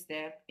in this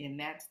step, in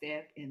that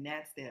step, in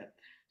that step.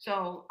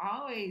 So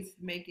always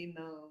making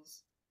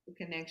those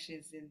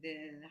connections, and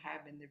then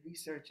having the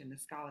research and the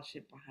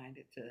scholarship behind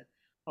it to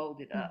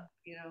hold it up.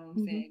 You know what I'm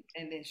Hmm. saying?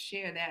 And then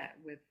share that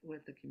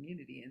with the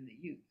community and the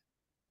youth.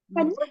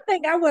 And Hmm. one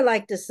thing I would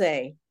like to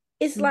say,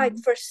 it's like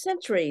Hmm. for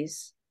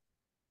centuries,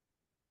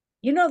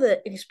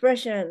 the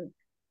expression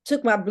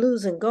took my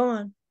blues and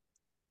gone.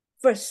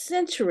 For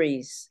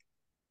centuries,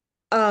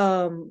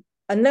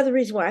 another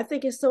reason why I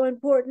think it's so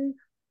important,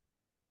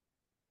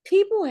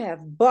 people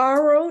have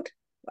borrowed,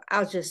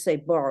 I'll just say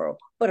borrow,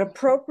 but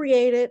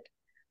appropriated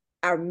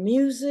our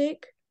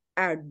music,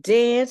 our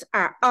dance,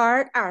 our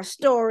art, our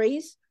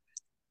stories,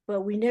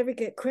 but we never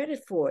get credit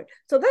for it.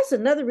 So that's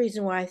another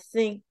reason why I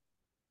think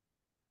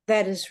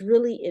that is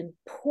really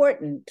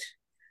important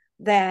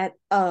that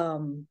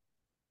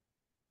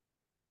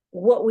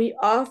what we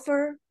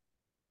offer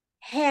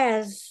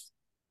has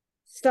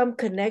some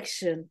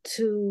connection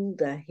to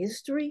the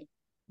history,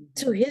 Mm-hmm.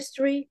 to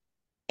history.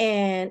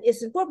 And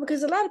it's important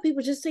because a lot of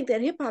people just think that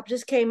hip hop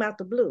just came out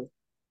the blue.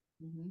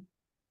 Mm-hmm.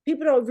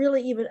 People don't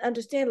really even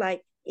understand,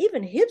 like,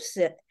 even hip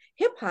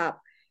hop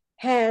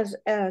has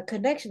a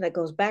connection that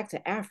goes back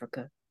to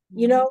Africa,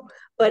 you Mm-hmm. know,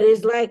 but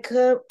it's like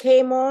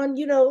came on,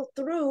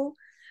 through.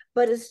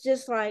 But it's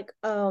just like,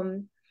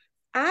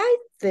 I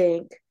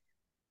think,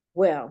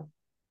 well,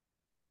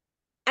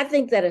 I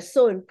think that is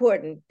so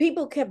important.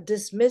 People kept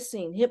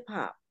dismissing hip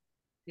hop.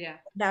 Yeah.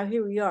 Now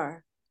here we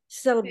are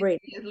 50 celebrating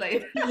years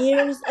later. 50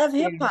 years of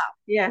Yeah. hip hop.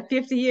 Yeah,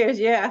 50 years,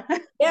 yeah.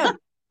 Yeah,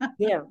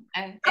 yeah.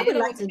 I And you would know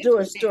like what's to do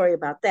a interesting? story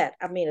about that.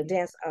 I mean,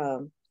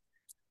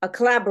 a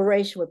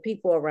collaboration with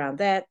people around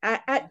that.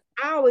 I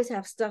always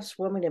have stuff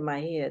swimming in my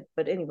head,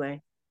 but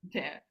anyway.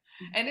 Yeah.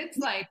 And it's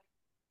like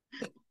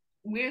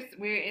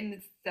we're in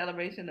this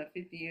celebration of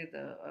 50 years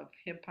of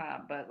hip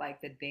hop, but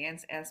like the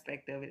dance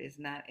aspect of it is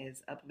not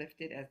as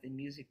uplifted as the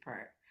music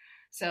part.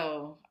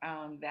 So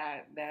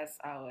that's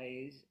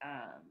always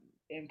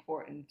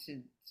important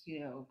to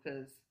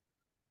because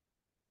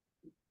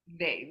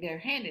they're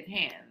hand in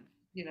hand.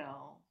 You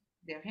know,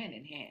 they're hand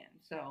in hand.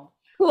 So,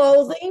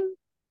 Clothing,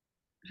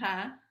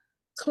 huh?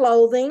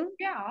 clothing.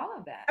 Yeah, all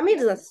of that. I mean,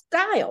 Yeah, it's a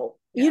style,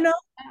 yeah, yeah.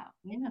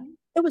 Yeah. Mm-hmm.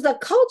 it was a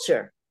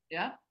culture,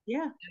 Yeah,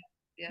 Yeah.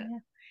 yeah. Yeah.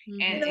 you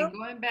Mm-hmm. know. And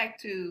going back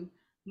to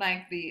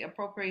like the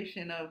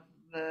appropriation of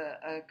the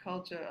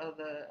culture of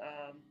the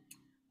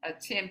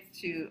attempt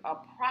to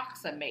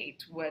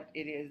approximate what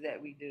it is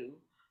that we do.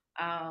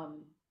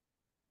 Um,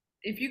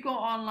 if you go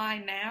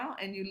online now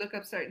and you look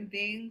up certain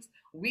things,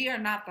 we are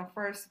not the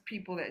first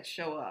people that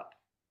show up.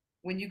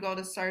 When you go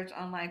to search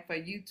online for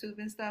YouTube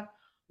and stuff,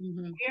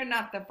 Mm-hmm. we're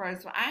not the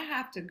first one. I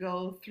have to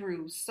go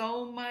through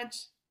so much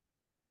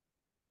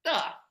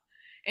stuff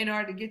in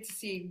order to get to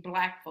see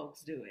black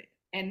folks do it.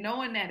 And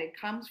knowing that it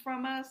comes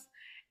from us,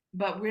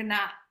 but we're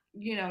not,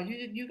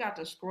 you got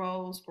to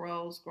scroll,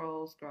 scroll,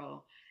 scroll,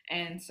 scroll.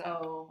 And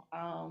so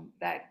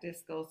that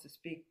just goes to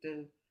speak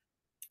to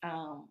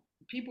um,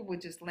 people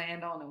would just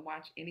land on and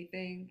watch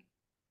anything,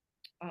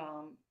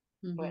 um,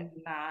 but Mm-hmm.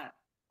 not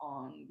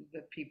on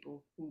the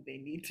people who they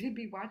need to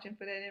be watching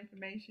for that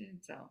information.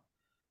 So,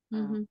 um,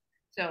 Mm-hmm.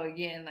 so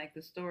again, like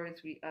the stories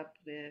we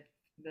uplift,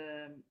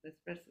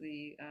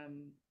 especially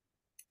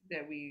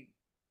that we,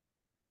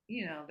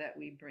 that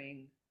we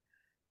bring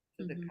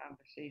to the Mm-hmm.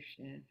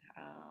 conversation.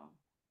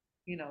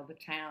 The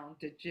town,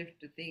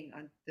 the thing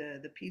on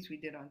the piece we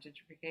did on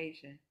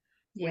gentrification,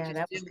 which Yeah, is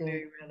that was still good.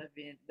 very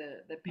relevant.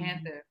 The Mm-hmm.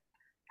 Panther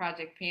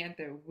Project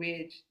Panther,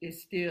 which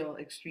is still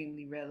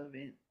extremely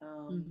relevant.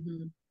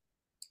 Mm-hmm.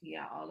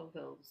 Yeah,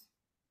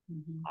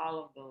 Mm-hmm.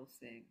 all of those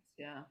things.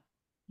 Yeah.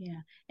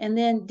 Yeah. And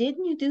then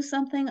didn't you do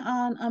something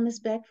on Miss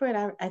Beckford?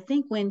 I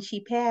think when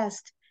she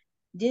passed,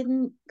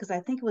 didn't because I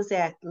think it was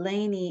at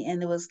Laney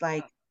and there was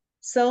like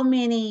so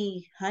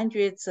many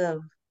hundreds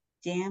of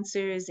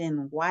dancers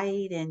in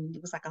white and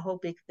it was like a whole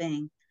big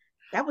thing.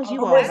 That was Oh,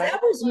 you Or all, was right?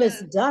 that was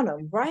Miss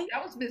Dunham, right?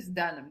 that was Miss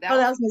Dunham. Oh, That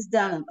that was was Miss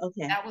Dunham.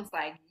 Okay. that was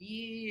like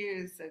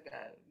years ago.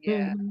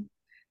 Yeah, Mm-hmm.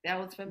 that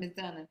was for Miss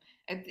Dunham.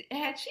 And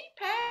had she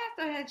passed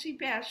or had she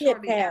passed She had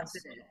shortly after passed.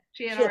 that?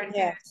 She had She had already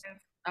passed.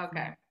 passed.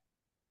 Okay.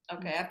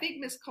 Okay. I think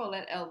Miss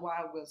Colette L.Y.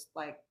 was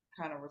like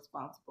kind of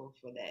responsible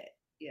for that.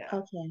 Yeah.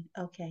 Okay,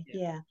 okay,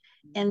 Yeah. yeah.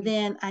 And Hmm.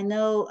 then I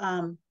know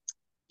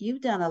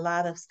you've done a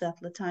lot of stuff,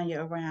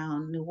 Latanya,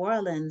 around New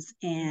Orleans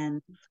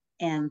and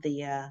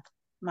the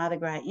Mardi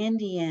Gras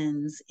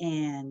Indians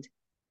and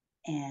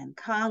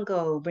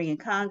Congo, bringing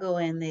Congo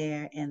in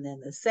there, and then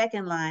the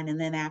second line, and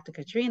then after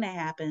Katrina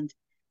happened,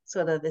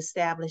 sort of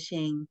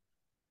establishing,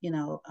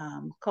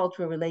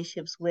 cultural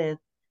relationships with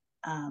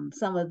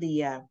some of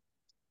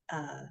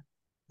uh,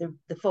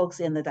 the folks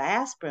in the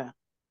diaspora,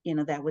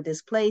 that were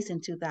displaced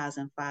in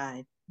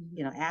 2005,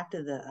 Hmm.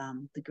 after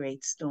the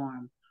Great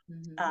Storm.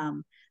 Hmm.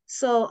 Um,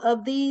 so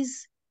of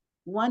these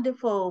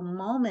wonderful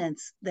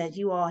moments that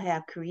you all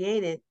have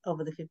created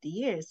over the 50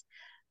 years,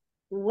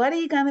 what are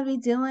you going to be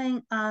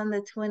doing on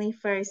the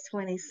 21st,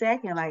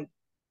 22nd? Like,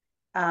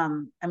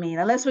 I mean,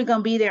 unless we're going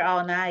to be there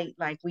all night,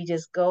 like we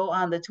just go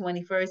on the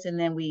 21st and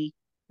then we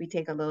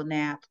take a little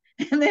nap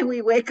and then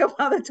we wake up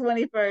on the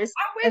 21st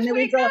I wish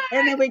we and could.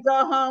 then we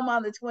go home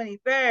on the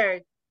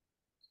 23rd.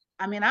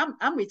 I mean,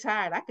 I'm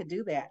retired. I could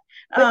do that.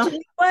 But you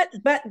know what?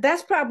 But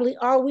that's probably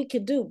all we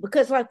could do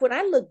because, like, when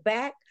I look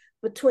back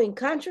between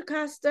Contra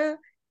Costa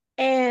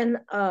and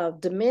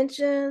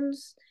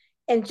Dimensions,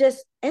 and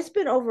just it's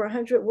been over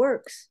 100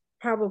 works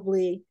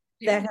probably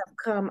that Yeah. have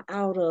come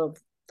out of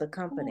the Oh,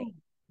 company.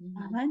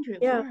 100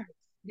 Yeah. words.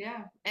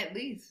 Yeah. At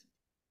least.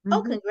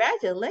 Oh, Mm-hmm.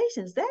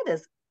 congratulations. That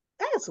is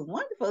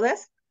wonderful.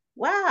 That's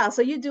wow.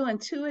 So you're doing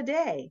two a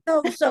day.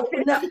 So so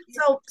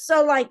no,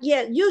 so like,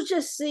 yeah, you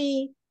just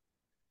see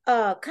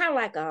kind of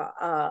like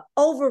a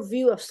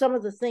overview of some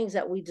of the things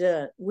that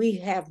we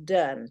have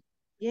done.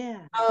 Yeah.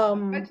 Yeah.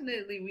 Um,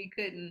 Unfortunately, we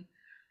couldn't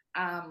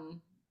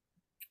um,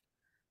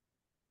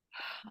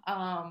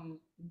 um,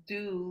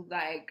 do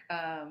like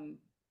a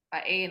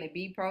and a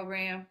B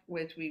program,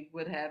 which we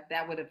would have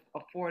that would have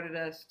afforded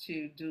us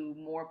to do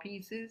more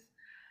pieces.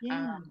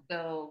 Yeah.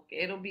 So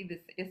it'll be this.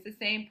 It's the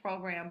same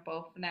program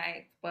both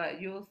nights, but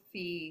you'll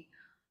see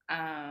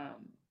um,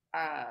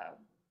 uh,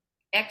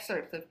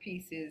 excerpts of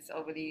pieces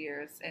over the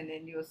years, and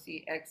then you'll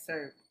see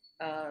excerpts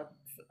of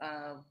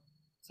uh,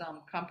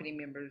 some company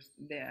members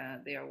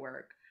their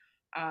work.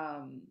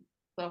 Um,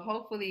 so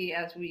hopefully,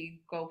 as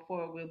we go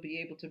forward, we'll be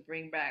able to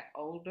bring back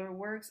older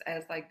works.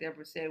 As like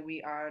Deborah said,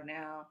 we are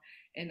now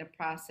in the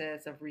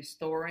process of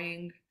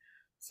restoring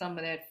some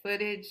of that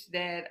footage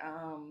that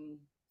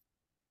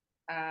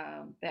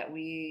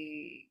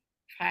we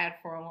had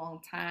for a long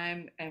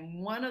time.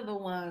 And one of the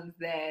ones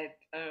that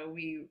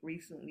we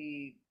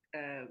recently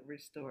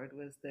restored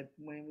was the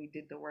when we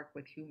did the work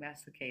with Hugh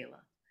Masekela.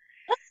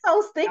 I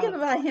was That thinking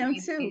was about him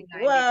too.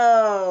 1990,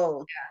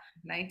 Whoa.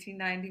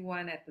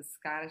 1991 at the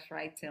Scottish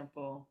Rite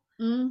Temple.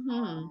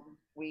 Mm-hmm.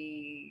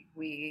 We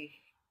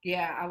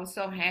yeah, I was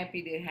so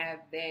happy to have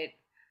that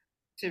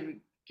to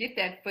get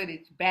that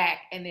footage back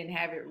and then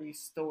have it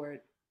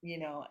restored,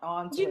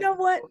 onto you a know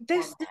what? digital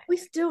There's format. we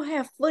still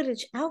have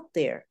footage out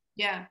there.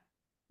 Yeah,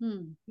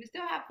 Hmm. we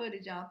still have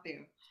footage out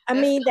there. I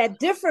That's mean, that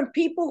different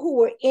people who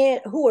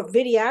were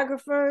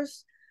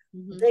videographers,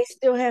 Mm-hmm. they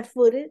still have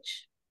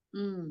footage.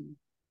 Mm. Uh,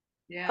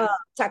 yeah,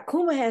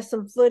 Takuma has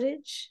some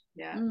footage.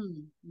 yeah.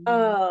 Mm-hmm.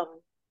 Um,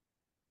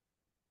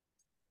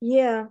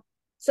 yeah.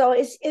 So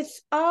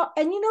it's all,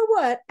 and you know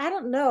what? I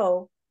don't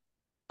know.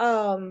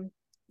 Um,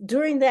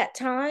 During that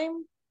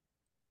time,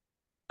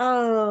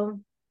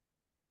 um,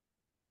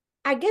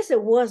 I guess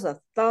it was a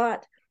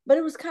thought, but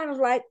it was kind of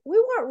like we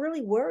weren't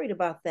really worried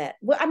about that.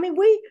 Well, I mean,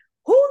 we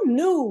who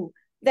knew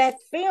that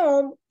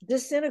film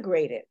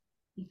disintegrated?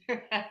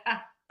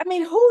 I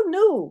mean, who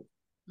knew?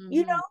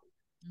 You Mm-hmm. know,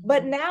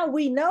 but Mm-hmm. now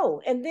we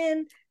know. And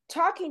then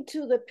talking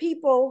to the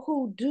people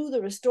who do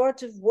the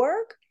restorative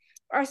work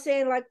are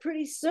saying like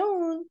pretty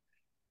soon,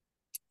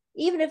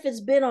 even if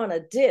it's been on a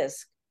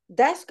disc,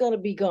 that's going to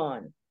be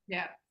gone.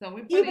 Yeah, so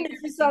we're Even putting if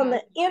it's everything on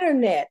on. the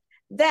internet,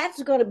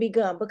 that's going to be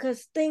gone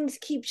because things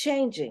keep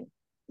changing,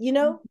 you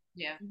know?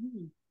 Yeah,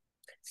 Mm-hmm.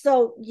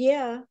 So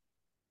yeah,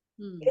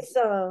 Mm. it's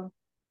a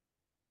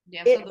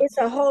yeah. So the it's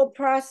a whole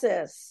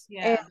process.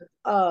 And yeah,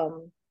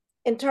 um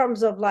in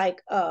terms of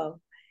like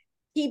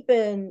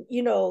keeping,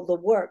 the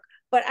work.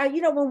 But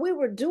when we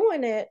were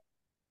doing it,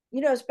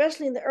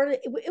 especially in the early,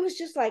 it was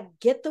just like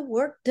get the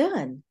work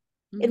done.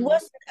 It Mm-hmm.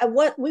 wasn't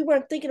what we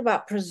weren't thinking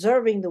about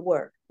preserving the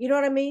work. You know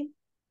what I mean?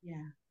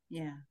 Yeah.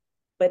 Yeah.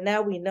 But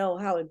now we know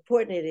how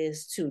important it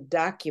is to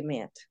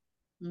document,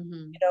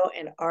 Mm-hmm.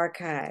 and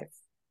archive.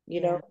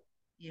 You know,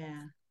 Yeah.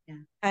 Yeah. Yeah.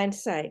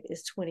 hindsight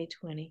is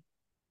 2020.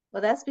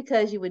 Well, that's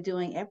because you were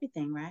doing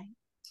everything, right?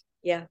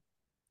 Yeah.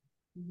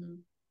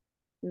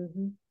 Mm-hmm.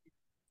 Mm-hmm.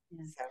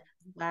 Yeah. So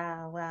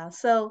Wow. Wow.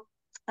 So,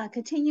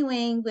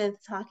 continuing with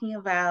talking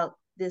about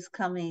this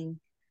coming,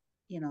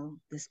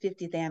 this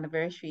 50th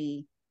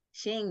anniversary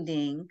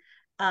Ding.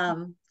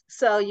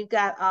 So you've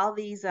got all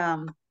these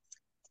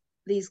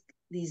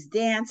these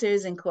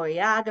dancers and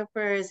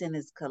choreographers, and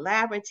it's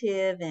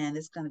collaborative, and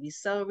it's going to be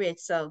so rich.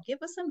 So give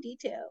us some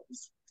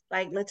details.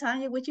 Like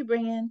Latanya, what you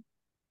bring in,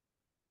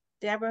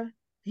 Deborah?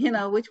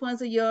 Which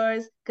ones are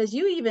yours? Because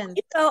you even.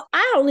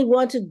 I only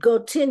want to go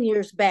 10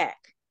 years back.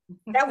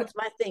 That was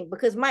my thing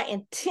because my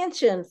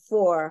intention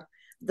for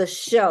the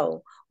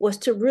show was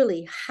to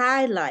really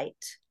highlight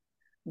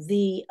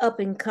the up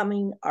and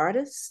coming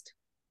artists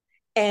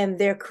and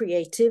their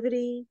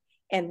creativity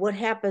and what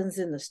happens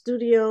in the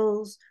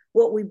studios,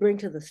 what we bring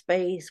to the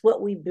space,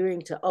 what we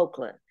bring to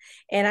Oakland.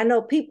 And I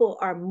know people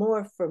are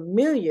more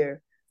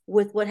familiar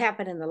with what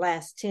happened in the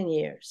last 10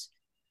 years,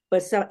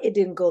 but it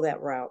didn't go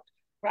that route.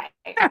 right.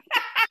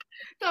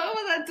 So it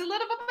was a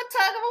little bit of a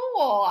tug of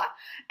war,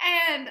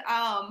 and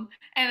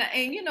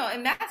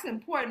that's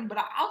important. But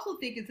I also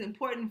think it's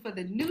important for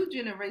the new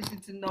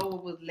generation to know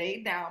what was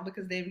laid down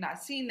because they've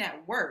not seen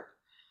that work.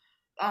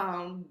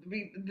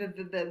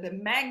 The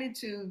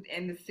magnitude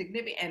and the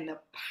significance and the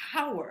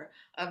power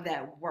of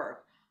that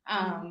work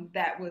Mhm.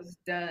 that was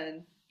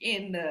done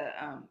in the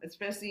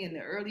especially in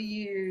the early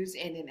years,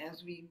 and then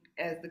as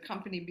the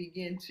company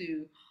began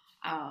to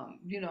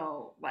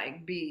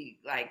like be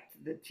like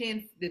the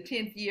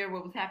tenth year,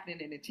 what was happening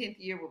in the 10th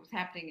year, what was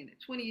happening in the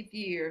 20th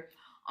year,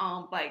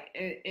 like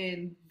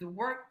and the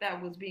work that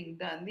was being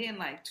done then,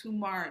 like to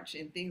March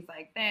and things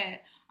like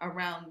that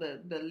around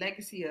the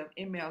legacy of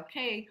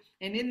MLK.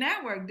 And in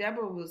that work,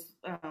 Deborah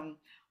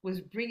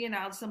was bringing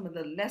out some of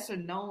the lesser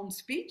known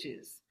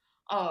speeches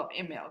of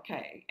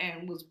MLK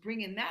and was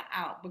bringing that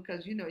out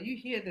because you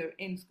hear the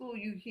in school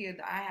you hear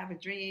the I have a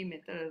dream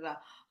and da da da,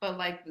 but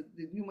like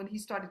when he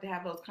started to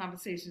have those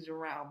conversations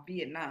around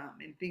Vietnam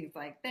and things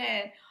like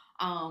that,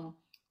 um,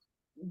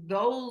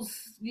 those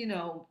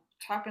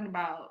talking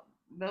about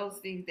those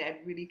things that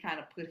really kind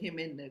of put him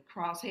in the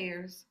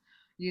crosshairs,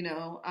 you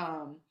know.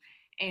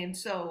 And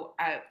so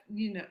I,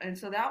 and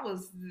so that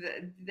was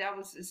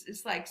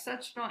it's like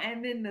such strong.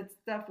 And then the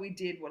stuff we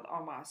did with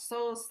all my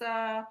soul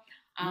stuff,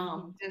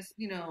 Mm-hmm. just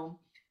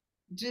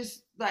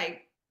just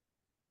like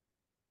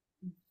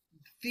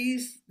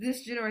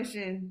this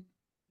generation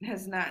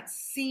has not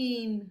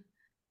seen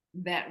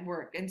that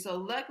work, and so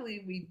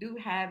luckily we do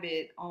have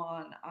it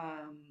on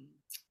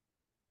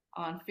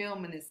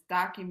film and it's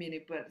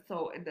documented. But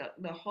so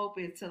the hope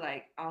is to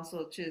like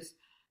also just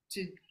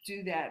to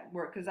do that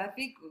work, because I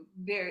think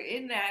there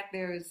in that,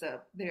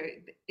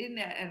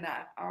 and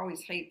I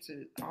always hate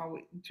to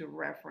always to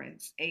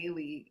reference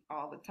Ailey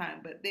all the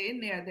time, but in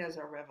there there's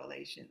a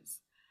Revelations,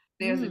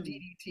 there's a Mm-hmm.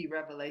 DDT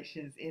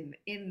Revelations in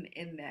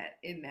that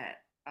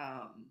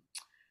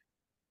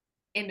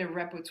in the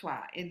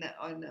repertoire, in the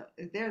on the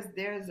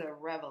there's a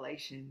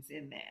Revelations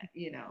in that,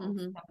 Mm-hmm.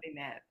 something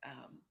that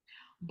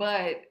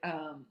but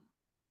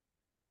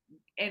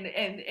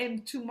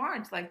and to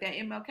march like that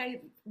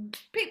MLK,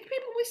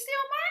 people we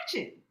still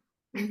marching.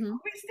 Mm-hmm.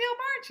 We still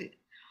marching.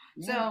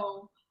 Yeah.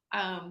 So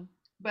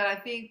but I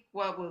think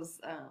what was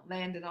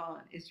landed on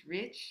is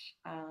rich.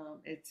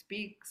 It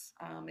speaks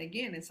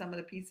again, and some of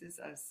the pieces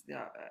are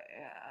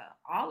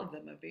all of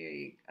them are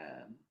very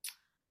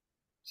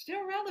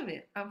still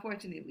relevant.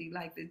 Unfortunately,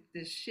 like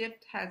the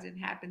shift hasn't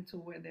happened to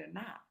where they're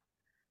not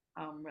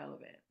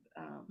relevant,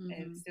 and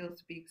Mm-hmm. still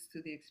speaks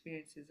to the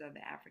experiences of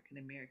the African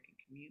American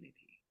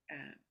community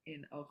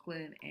in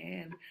Oakland,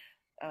 and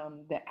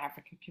the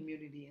African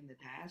community in the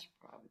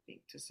diaspora, I would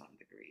think, to some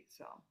degree.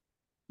 So,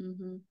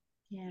 Mm-hmm.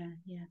 Yeah,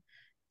 yeah.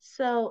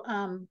 So,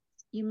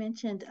 you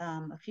mentioned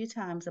a few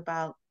times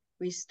about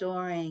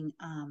restoring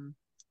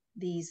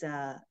these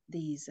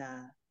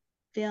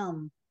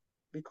film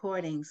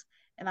recordings,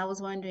 and I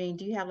was wondering,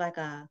 do you have like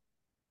a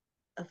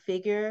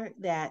figure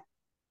that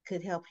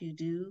could help you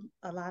do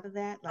a lot of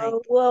that? Like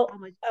Oh, well, how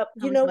much how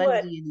you much know money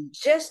what? do you need?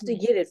 Just to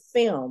Hmm. get it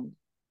filmed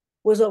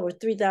was over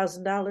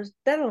 $3,000.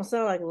 That don't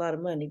sound like a lot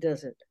of money,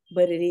 does it?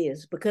 But it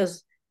is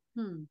because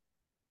Hmm.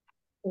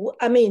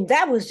 I mean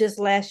that was just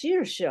last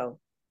year's show.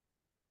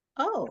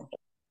 Oh.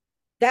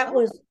 That Oh.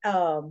 was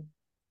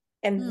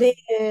and Hmm.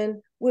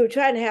 then we were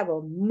trying to have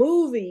a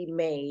movie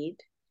made,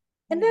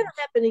 and that'll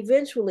Yeah. happen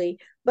eventually.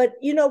 But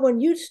you know, when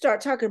you start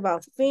talking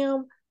about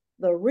film,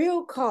 the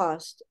real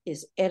cost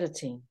is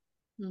editing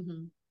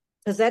Mm-hmm.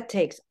 because that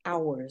takes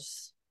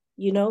hours,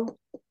 you know?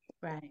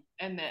 Right.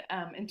 and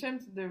in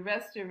terms of the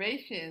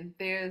restoration,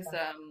 there's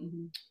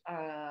Mm-hmm.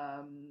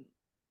 um,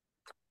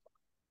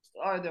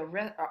 or the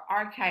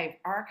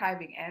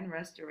archiving and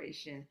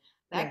restoration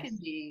that can Yes.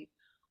 be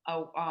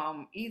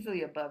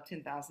easily above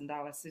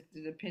 $10,000,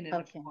 depending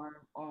Okay.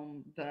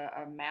 upon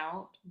the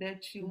amount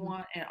that you Mm-hmm.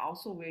 want and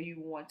also where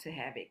you want to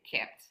have it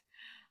kept.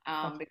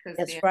 Okay. Because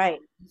That's there are right.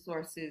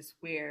 resources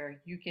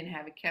where you can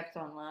have it kept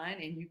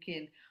online and you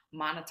can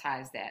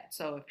monetize that.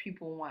 So if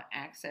people want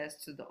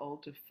access to the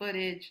older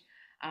footage,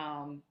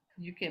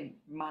 you can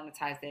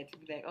monetize that to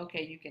be like,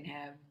 okay, you can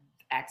have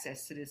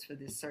access to this for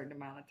this certain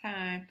amount of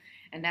time,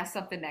 and that's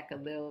something that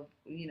could live,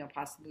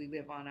 possibly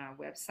live on our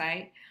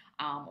website,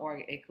 or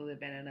it could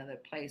live in another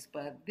place.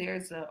 But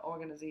there's an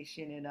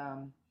organization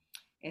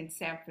in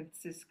San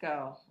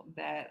Francisco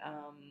that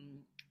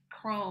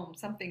Chrome,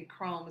 something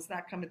Chrome, is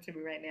not coming to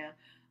me right now,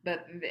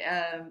 but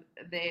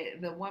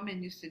the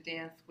woman used to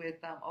dance with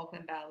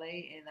Oakland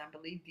Ballet and I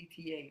believe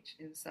DTH,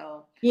 and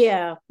so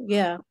Yeah, um,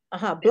 yeah.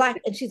 Uh-huh. Black,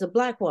 and she's a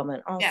black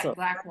woman yeah, also.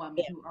 black woman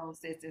Yeah. who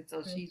owns this, and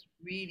so she's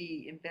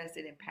really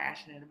invested and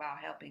passionate about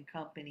helping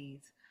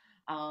companies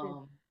Mhm.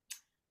 um,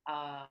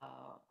 uh,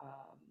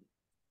 um,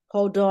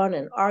 Hold on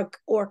and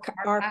archive,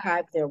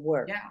 archive their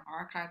work. yeah,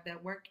 archive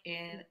that work,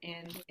 and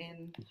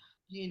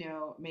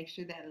make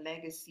sure that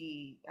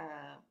legacy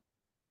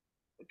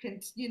can,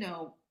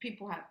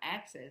 people have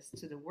access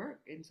to the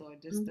work, and so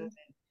it just Mm-hmm.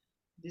 doesn't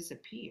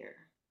disappear.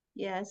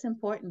 Yeah, it's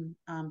important,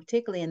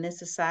 particularly in this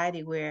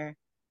society where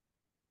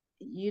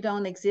you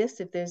don't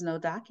exist if there's no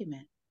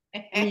document.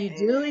 I mean, you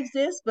do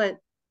exist, but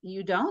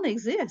you don't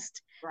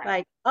exist. Right.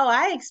 Like, oh,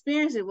 I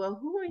experienced it. Well,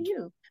 who are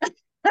you?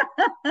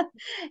 But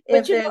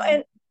If you know,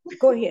 there's, and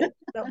go ahead.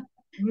 No.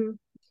 Mhm.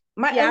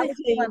 My yeah, I other was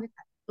just thing, wondering.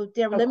 Oh,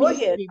 Deborah, oh, let go me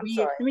just ahead. I'm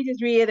sorry. let me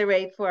just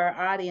reiterate for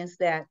our audience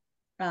that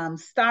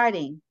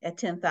starting at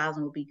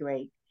 10,000 would be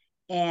great.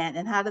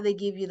 And how do they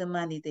give you the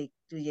money?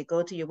 Do you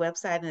go to your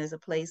website and there's a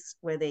place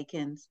where they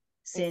can It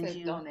send says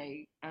you?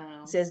 donate.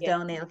 It says Yeah.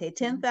 donate. Okay, Mhm.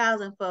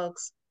 10,000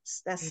 folks.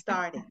 That's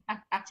starting.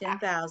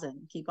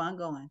 10,000. Keep on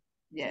going.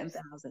 Yes,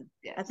 10,000. I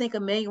yes. think a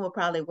million will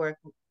probably work.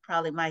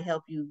 Probably might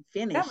help you That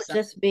finish would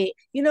something. just be,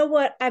 you know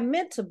what? I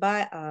meant to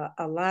buy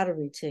a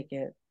lottery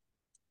ticket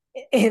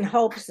in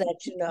hopes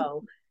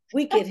that,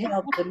 we could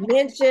help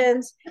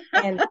dimensions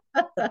and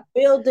the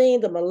building,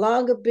 the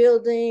Malanga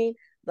building,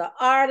 the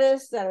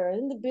artists that are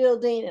in the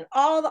building, and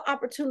all the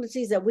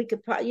opportunities that we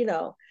could,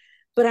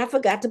 but I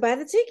forgot to buy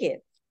the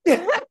ticket.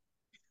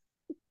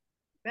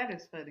 That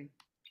is funny.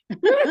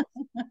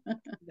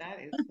 That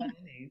is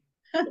funny.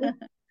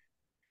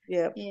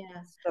 Yep.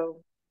 Yeah.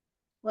 So,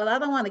 Well, I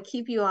don't want to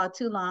keep you all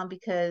too long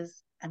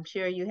because I'm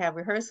sure you have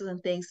rehearsals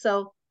and things.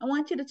 So, I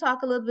want you to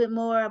talk a little bit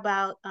more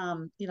about,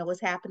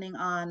 what's happening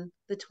on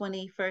the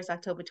 21st,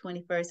 October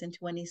 21st and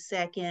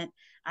 22nd.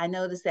 I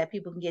noticed that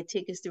people can get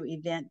tickets through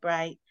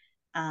Eventbrite.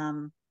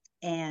 Um,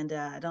 and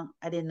I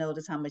didn't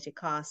notice how much it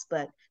costs,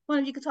 but I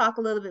wonder if you could talk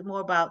a little bit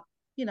more about,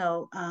 you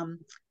know, um,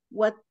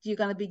 what you're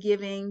going to be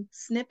giving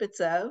snippets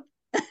of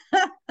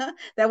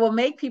that will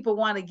make people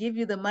want to give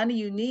you the money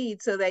you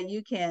need so that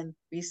you can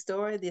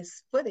restore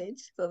this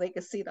footage so they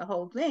can see the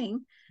whole thing.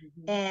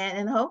 Mm-hmm.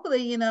 And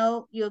hopefully,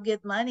 you'll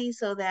get money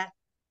so that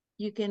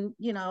you can,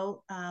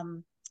 uh,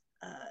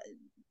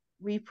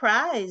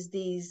 reprise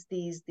these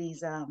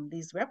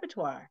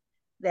repertoire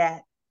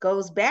that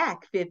goes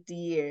back 50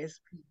 years.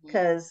 Mm-hmm.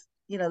 Because,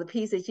 the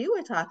piece that you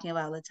were talking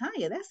about,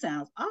 Latanya, that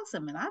sounds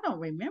awesome. And I don't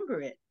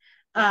remember it.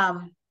 Yeah.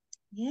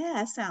 Yeah,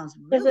 that sounds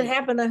Because it really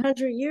happened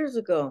 100 years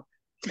ago.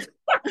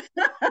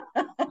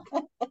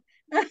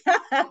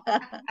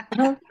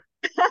 Uh-huh.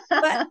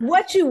 But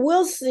what you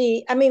will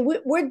see, I mean,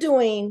 we're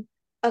doing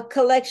a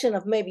collection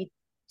of maybe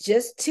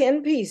just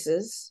 10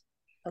 pieces,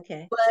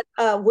 Okay.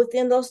 but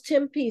within those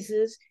 10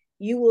 pieces,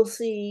 you will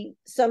see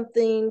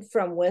something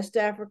from West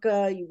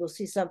Africa, you will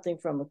see something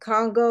from the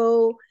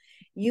Congo,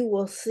 you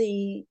will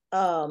see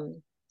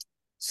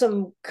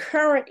some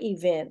current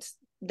events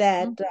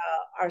that Mhm.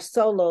 are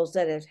solos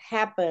that have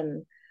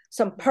happened,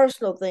 some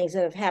personal things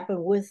that have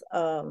happened with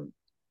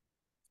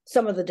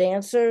some of the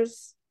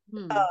dancers.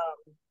 Hmm.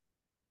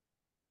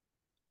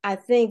 I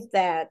think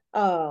that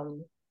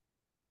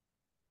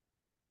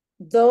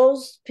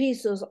those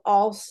pieces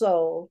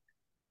also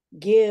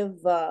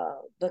give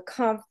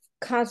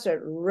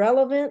concert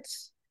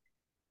relevance,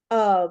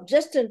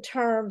 just in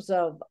terms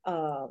of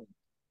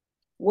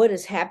what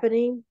is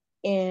happening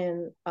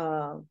in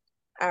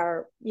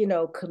our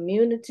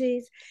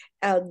communities.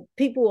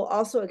 People will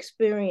also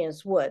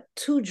experience what,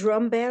 two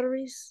drum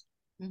batteries,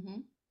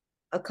 Mm-hmm.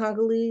 a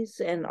Congolese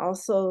and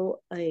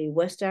also a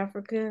West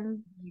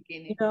African. You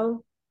Beginning.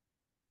 know,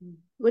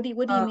 What do you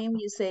uh, mean when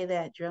you say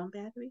that? Drum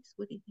batteries?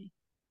 What do you mean?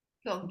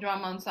 So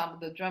drum ensemble,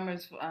 the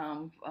drummers,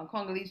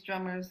 Congolese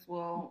drummers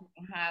will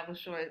have a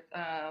short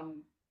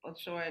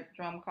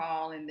drum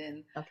call, and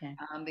then Okay.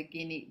 the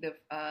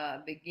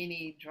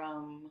Guinea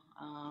drum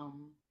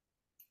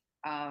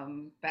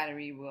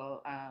battery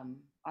will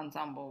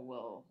ensemble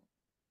will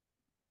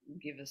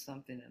give us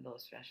something a little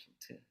special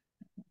too.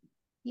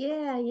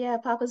 Yeah, yeah.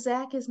 Papa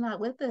Zach is not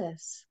with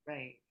us.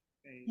 Right,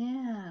 right.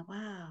 Yeah.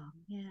 Wow.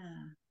 Yeah.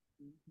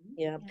 Mm-hmm.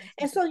 yeah. Yeah.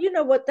 And so you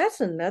know what?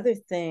 That's another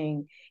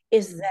thing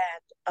is Mm,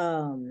 that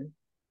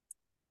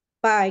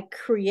by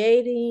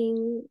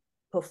creating,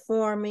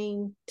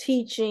 performing,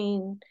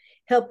 teaching,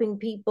 helping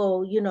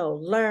people,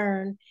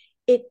 learn,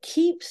 it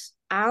keeps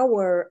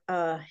our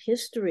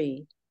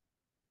history,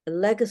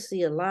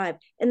 legacy alive.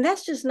 And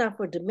that's just not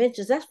for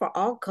dimensions, that's for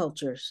all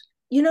cultures.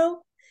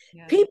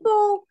 Yeah.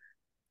 People,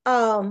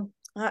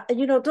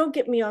 don't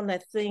get me on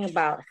that thing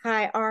about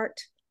high art.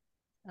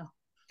 oh.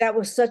 That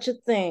was such a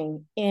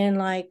thing. And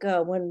like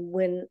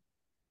when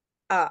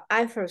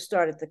I first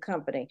started the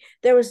company,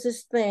 there was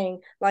this thing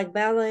like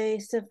ballet,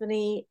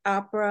 symphony,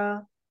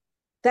 opera.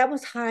 That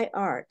was high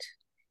art,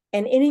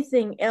 and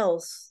anything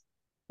else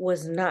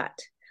was not.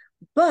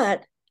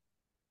 But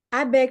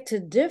I beg to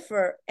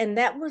differ, and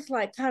that was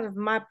like kind of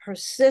my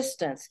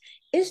persistence.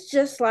 It's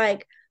just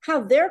like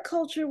how their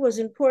culture was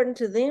important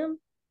to them.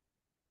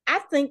 I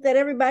think that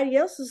everybody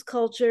else's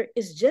culture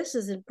is just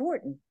as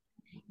important.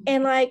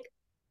 And like,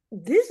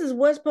 this is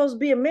what's supposed to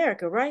be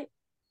America, right?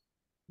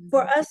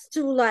 For Mm-hmm. us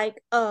to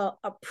like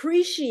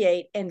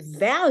appreciate and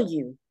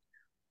value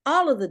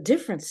all of the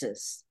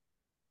differences.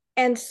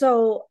 And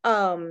so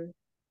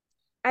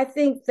I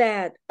think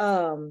that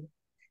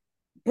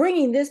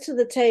bringing this to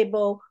the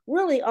table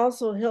really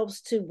also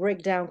helps to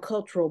break down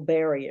cultural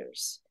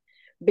barriers,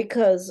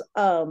 because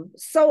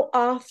so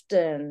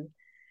often,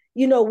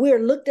 we're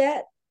looked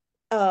at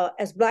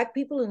as Black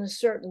people in a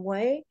certain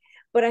way.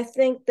 But I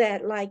think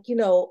that, like,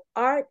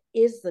 art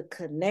is the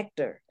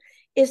connector.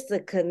 It's the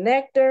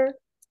connector.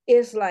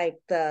 It's like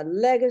the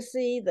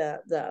legacy,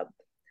 the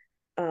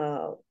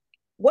uh,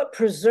 what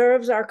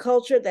preserves our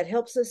culture, that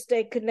helps us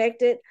stay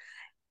connected.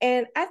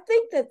 And I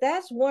think that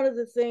that's one of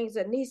the things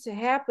that needs to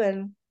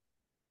happen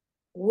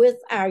with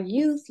our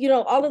youth.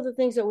 All of the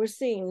things that we're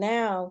seeing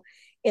now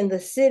in the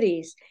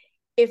cities.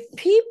 If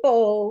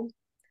people,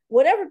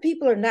 whatever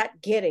people are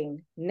not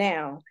getting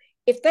now,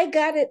 if they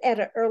got it at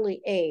an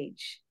early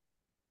age,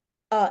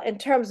 in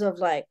terms of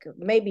like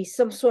maybe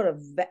some sort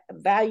of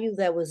value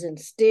that was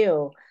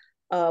instilled,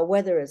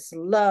 whether it's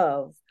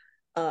love,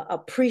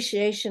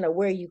 appreciation of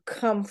where you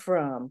come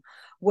from,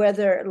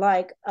 whether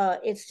like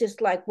it's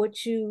just like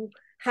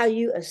how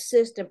you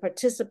assist and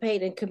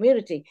participate in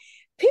community.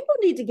 People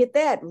need to get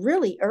that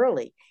really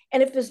early.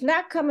 And if it's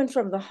not coming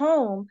from the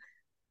home,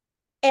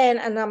 and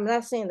I'm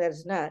not saying that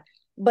it's not,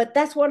 but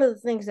that's one of the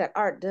things that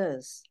art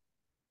does.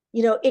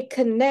 It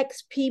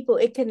connects people,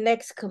 it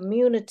connects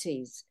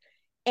communities.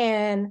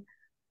 And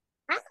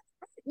I,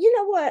 you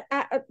know what?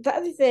 The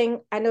other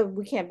thing, I know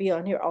we can't be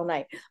on here all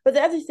night, but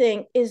the other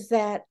thing is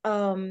that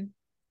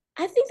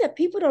I think that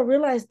people don't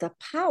realize the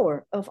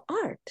power of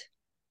art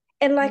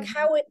and like Mm-hmm.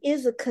 how it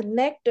is a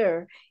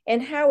connector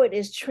and how it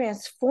is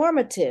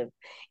transformative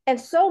and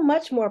so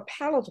much more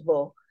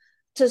palatable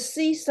to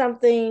see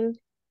something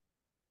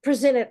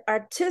presented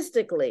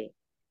artistically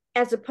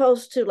as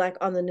opposed to like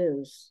on the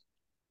news,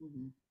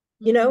 Mm-hmm.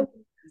 you Mm-hmm. know?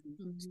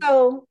 Mm-hmm. Mm-hmm.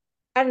 So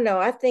I don't know.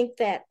 I think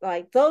that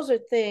like those are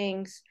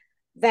things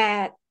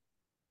that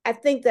I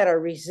think that are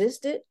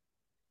resisted,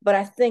 but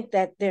I think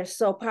that they're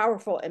so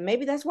powerful, and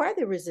maybe that's why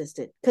they're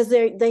resisted because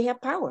they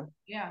have power.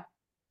 Yeah.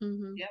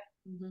 Mm-hmm. Yep.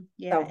 Mm-hmm.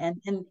 Yeah, So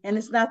and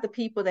it's not the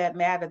people that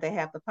matter that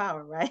have the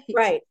power, right?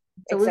 right,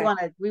 So we exactly. want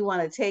to we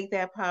want to take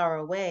that power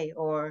away,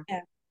 or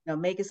Yeah,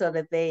 make it so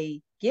that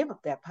they give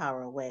up that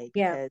power away.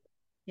 yeah.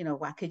 Because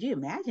why could you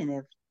imagine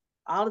if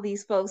all of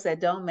these folks that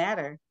don't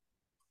matter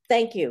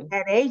Thank you.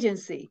 had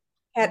agency,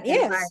 and like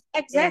Yes,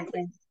 and exactly.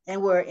 and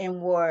and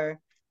were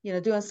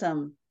doing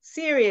some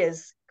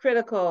serious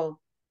critical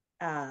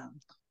um,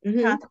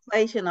 Hmm.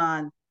 contemplation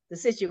on the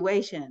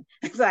situation.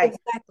 It's like,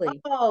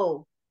 Exactly.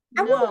 oh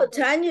I no, want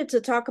Latanya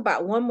to talk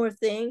about one more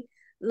thing.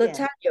 yeah.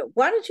 Latanya,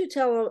 why don't you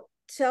tell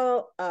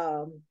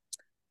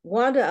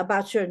Wanda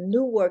about your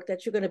new work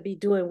that you're going to be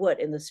doing what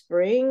in the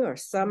spring or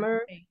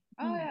summer? Okay.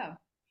 Oh Mm-hmm. yeah.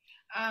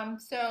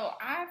 So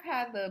I've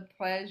had the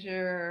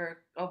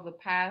pleasure of the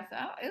past.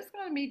 It's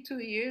going to be 2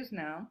 years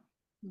now.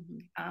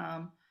 Mm-hmm.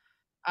 Um,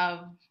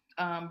 of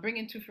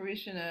bringing to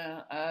fruition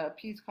a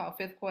piece called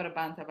Fifth Quarter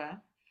Bantaba,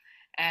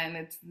 and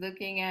it's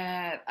looking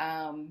at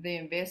the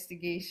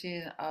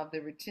investigation of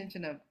the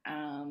retention of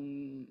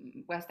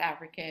West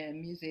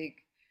African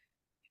music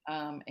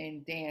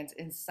and dance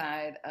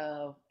inside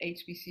of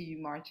HBCU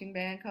marching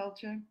band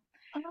culture,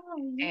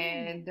 Oh yeah.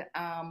 and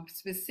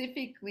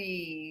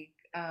specifically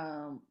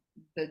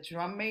the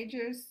drum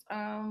majors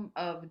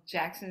of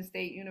Jackson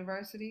State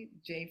University,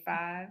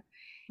 J5,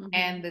 Mm-hmm.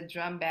 and the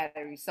drum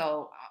battery.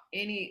 So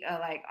any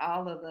like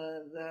all of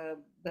the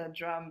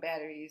drum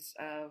batteries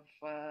of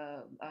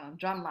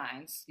drum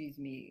lines, excuse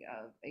me,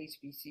 of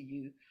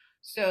HBCU.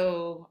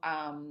 So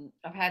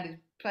I've had the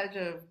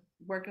pleasure of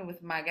working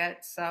with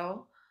Magat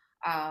So,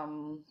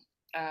 um,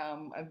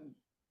 a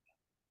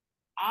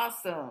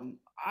awesome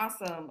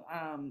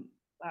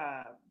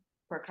uh,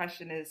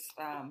 percussionist.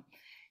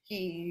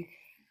 He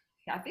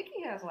I think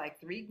he has like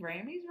 3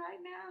 Grammys right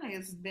now.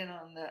 He's been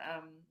on the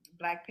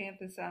Black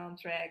Panther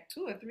soundtrack,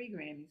 2 or 3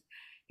 Grammys.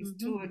 He's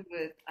Mm-hmm. toured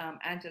with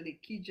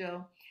Angelique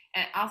Kidjo,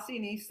 and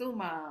Alcini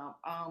Suma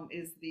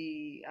is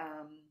the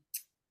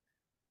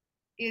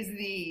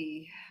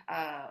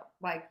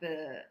like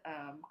the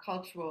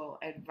cultural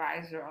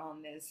advisor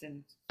on this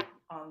and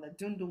on the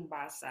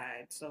Dundumba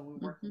side. So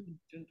we're working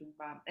Mm-hmm. with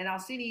Dundumba, and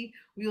Alcini.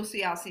 We'll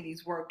see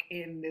Alcini's work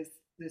in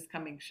this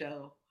coming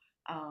show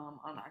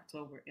on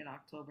October in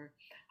October.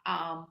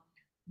 Um,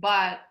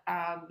 but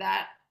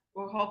that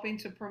we're hoping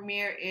to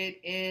premiere it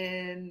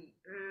in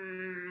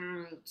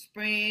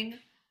spring.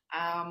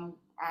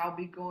 I'll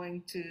be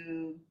going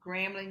to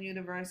Grambling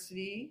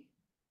University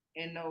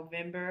in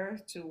November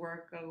to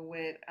work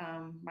with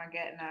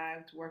Margaret and I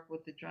to work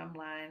with the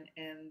drumline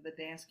and the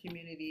dance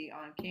community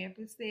on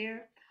campus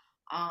there.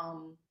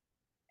 Um,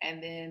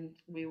 and then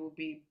we will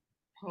be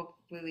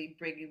hopefully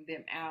bringing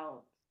them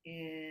out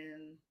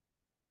in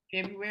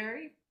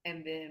February.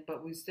 And then,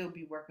 but we still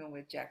be working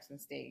with Jackson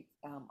State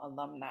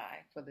alumni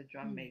for the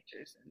drum Mm-hmm.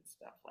 majors and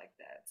stuff like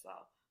that. So,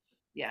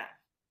 yeah,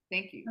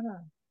 thank you. Oh.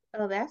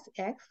 Oh, that's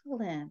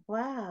excellent.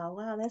 Wow,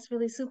 wow, that's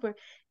really super.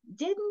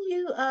 Didn't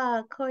you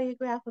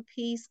choreograph a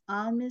piece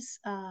on Miss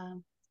uh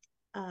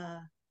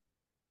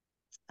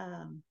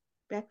um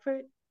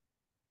Beckford?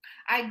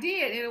 I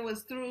did, and it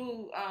was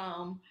through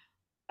um,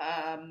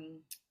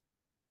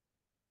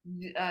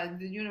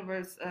 the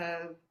universe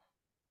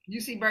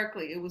UC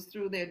Berkeley. It was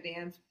through their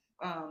dance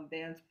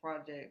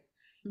project,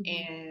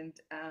 Mm-hmm. and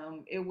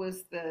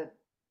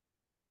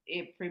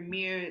it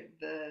premiered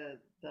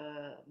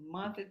the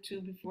month or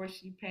two before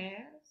she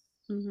passed.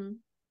 Mm-hmm.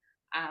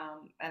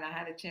 And I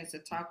had a chance to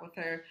talk with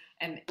her.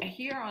 And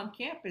here on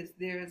campus,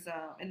 there's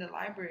in the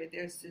library,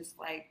 there's this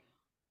like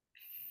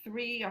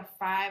 3 or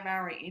 5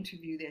 hour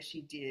interview that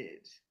she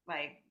did,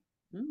 like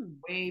Mm-hmm.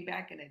 way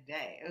back in the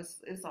day.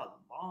 It's a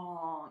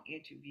long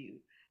interview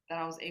that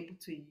I was able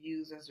to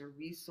use as a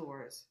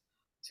resource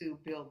to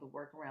build the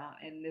work around.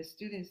 And the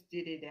students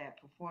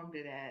performed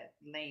it at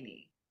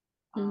Laney,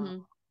 um, Mm-hmm.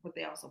 but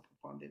they also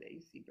performed it at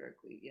UC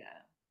Berkeley.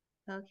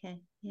 Yeah,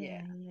 Okay.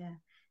 yeah. Yeah, yeah.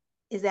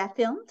 Is that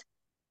filmed?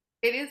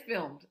 It is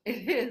filmed.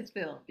 It is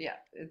filmed. Yeah,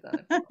 it's on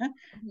a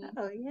film.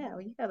 Oh yeah.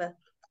 Well, you gotta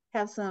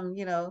have some,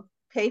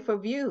 pay for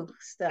view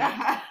stuff.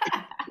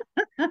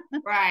 Mhm.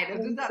 Right. If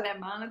it's And not so, that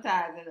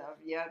monetized enough,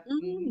 yep.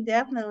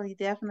 definitely,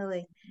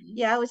 definitely. Mhm.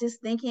 Yeah, I was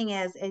just thinking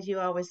as you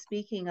all were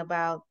speaking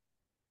about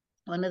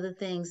one of the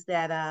things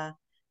that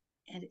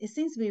and it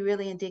seems to be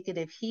really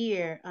indicative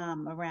here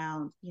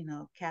around,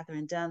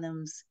 Catherine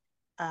Dunham's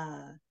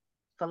uh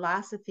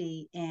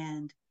philosophy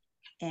and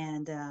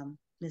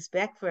Miss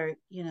Beckford,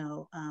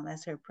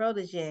 as her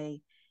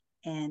protege,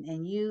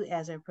 and you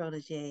as her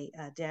protege,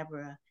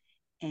 Deborah,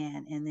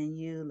 and then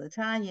you,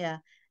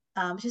 Latanya.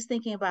 Just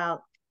thinking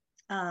about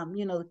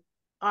you know,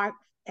 art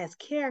as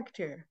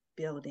character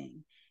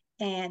building.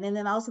 And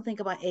then also think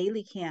about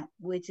Ailey Camp,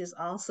 which is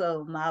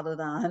also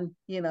modeled on,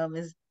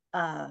 Ms.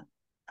 Uh,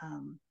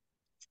 um,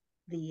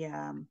 the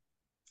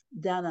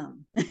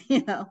Dunham,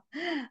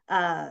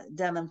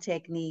 Dunham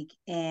technique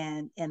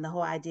and the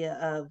whole idea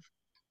of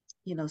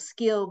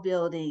skill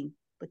building,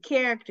 but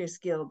character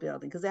skill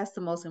building, because that's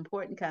the most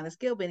important kind of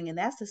skill building. And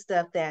that's the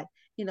stuff that,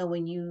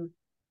 when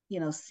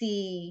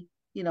see,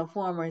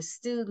 former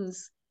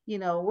students,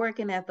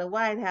 working at the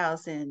White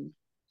House and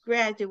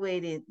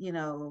graduated,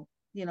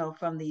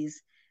 from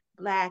these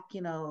Black,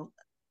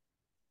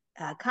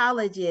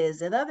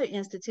 colleges and other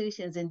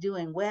institutions and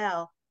doing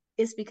well,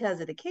 it's because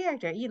of the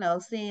character,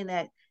 seeing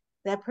that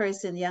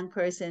person, young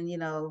person,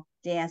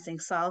 dancing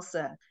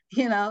salsa,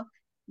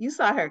 you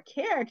saw her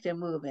character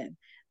moving.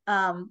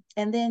 And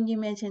then you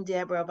mentioned,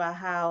 Deborah, about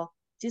how,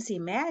 just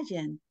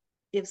imagine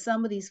if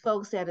some of these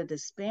folks that are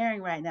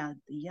despairing right now,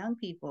 the young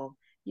people,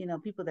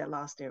 people that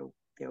lost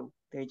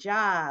their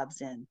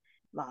jobs and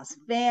lost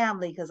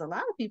family, because a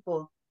lot of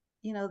people,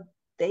 you know,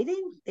 they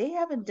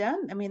haven't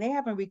done, I mean, they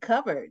haven't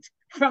recovered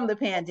from the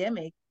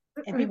pandemic,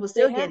 and people They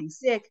still have. getting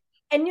sick.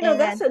 And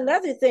that's And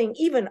another thing.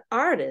 Even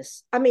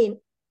artists, I mean,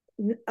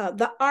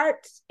 the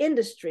arts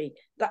industry,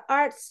 the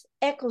arts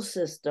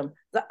ecosystem,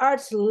 the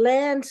arts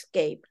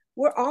landscape,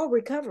 we're all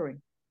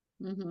recovering.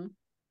 mm-hmm,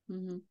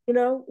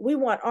 mm-hmm, We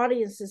want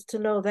audiences to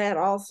know that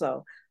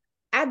also.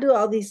 I do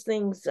all these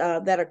things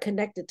that are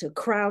connected to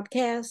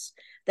crowdcasts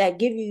that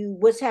give you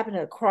what's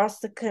happening across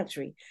the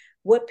country,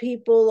 what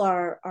people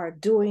are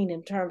doing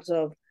in terms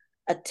of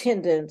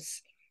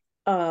attendance,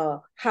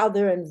 how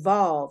they're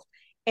involved,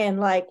 and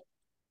like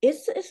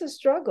it's a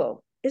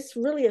struggle. It's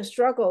really a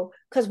struggle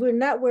because we're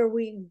not where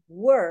we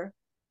were,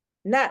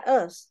 not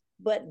us,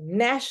 but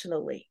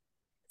nationally,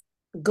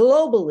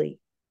 globally.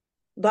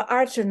 The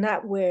arts are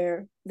not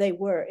where they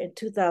were in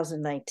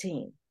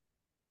 2019.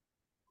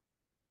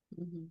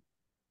 mm-hmm.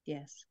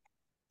 Yes.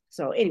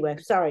 So anyway,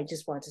 sorry,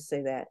 just wanted to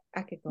say that.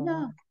 I could go No,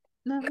 on.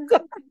 no, that's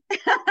okay.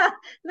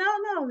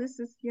 No, this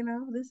is,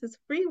 this is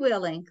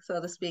freewheeling,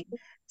 so to speak.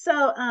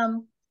 So,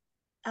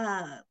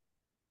 uh,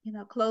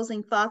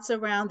 closing thoughts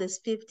around this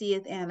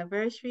 50th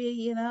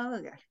anniversary,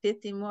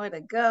 50 more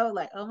to go.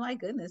 Like, oh my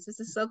goodness, this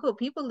is so cool.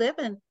 People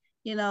living,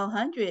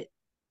 100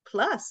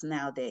 plus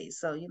nowadays.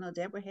 So,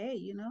 Deborah,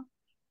 hey,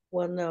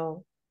 Well,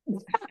 no.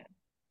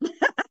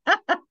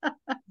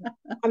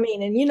 I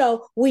mean,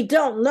 and we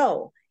don't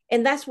know.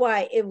 And that's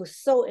why it was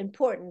so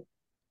important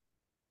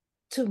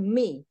to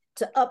me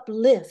to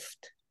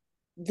uplift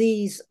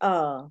these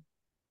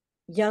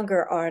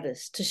younger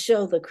artists, to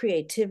show the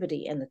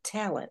creativity and the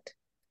talent.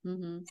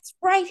 mm-hmm. It's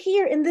right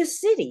here in this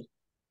city,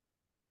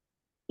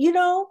 you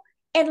know,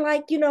 and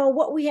like,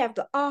 what we have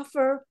to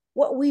offer,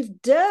 what we've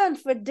done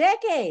for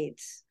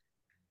decades.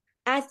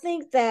 I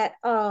think that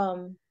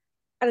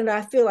I don't know,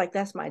 I feel like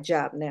that's my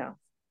job now,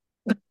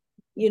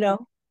 you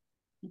know?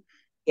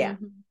 Yeah.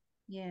 Mm-hmm.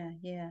 Yeah,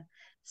 yeah.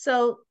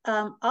 So,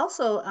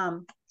 also,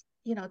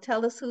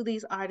 tell us who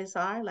these artists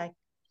are, like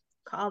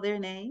call their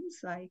names,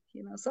 like,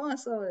 so and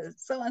so is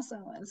so and so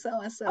and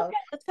so and so. Okay,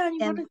 let's tell you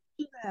want And to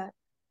do that.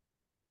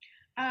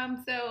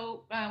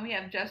 We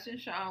have Justin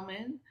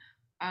Shulman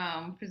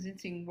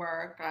presenting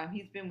work.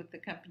 He's been with the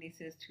company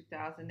since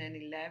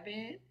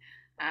 2011.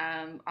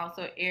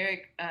 Also,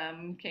 Eric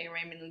K.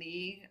 Raymond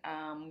Lee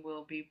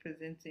will be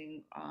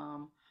presenting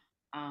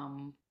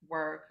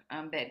work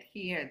that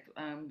he had,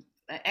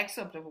 an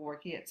excerpt of a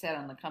work he had set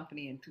on the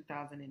company in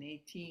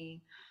 2018.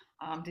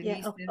 yeah.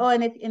 Denise, Oh, oh,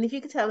 and if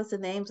you could tell us the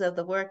names of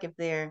the work, if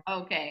they're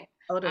okay.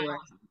 older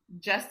works.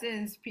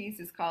 Justin's piece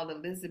is called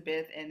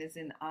Elizabeth and is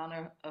in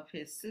honor of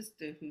his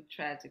sister who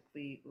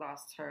tragically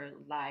lost her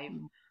life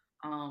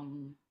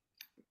um,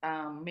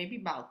 maybe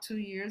about 2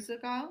 years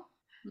ago.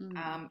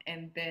 Mm-hmm.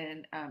 And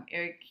then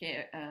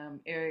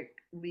Eric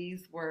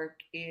Lee's work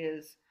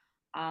is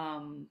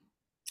um,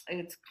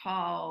 it's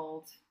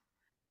called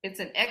it's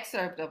an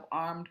excerpt of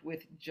Armed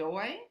with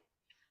Joy,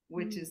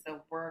 which is the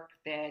work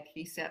that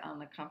he set on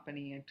the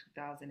company in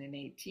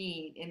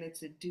 2018. And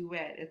it's a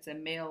duet, it's a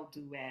male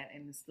duet,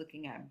 and it's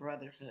looking at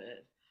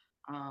brotherhood,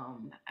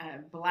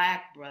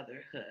 Black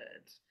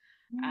brotherhood.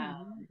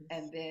 Um, Nice.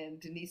 and then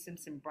Denise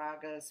Simpson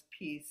Braga's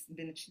piece,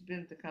 she's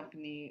been at the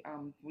company.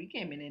 We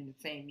came in the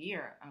same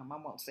year. I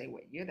won't say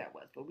what year that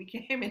was, but we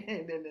came in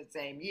the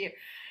same year.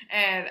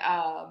 And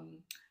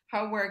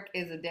her work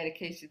is a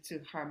dedication to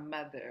her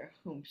mother,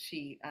 who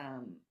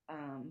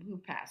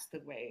passed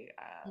away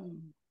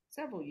Mm.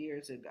 several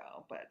years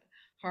ago, but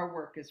her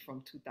work is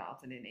from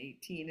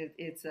 2018.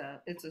 It's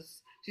a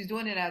she's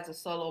doing it as a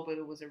solo, but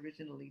it was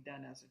originally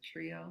done as a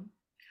trio.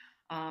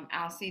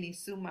 Alcini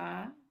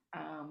Suma,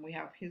 we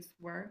have his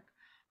work.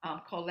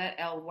 Colette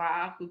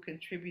Elwa, who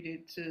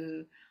contributed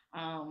to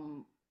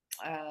um,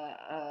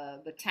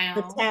 the The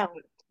town,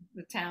 talent.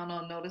 the town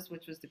on notice,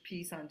 which was the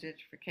piece on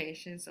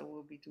gentrification. So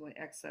we'll be doing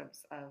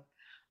excerpts of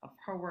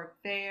her work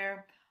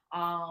there.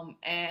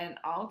 And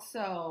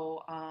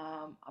also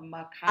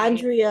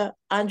Makaya,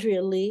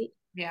 Andrea Lee.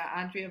 yeah,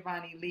 Andrea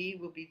Vani Lee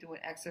will be doing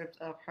excerpts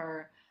of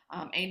her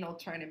Ain't No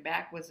Turning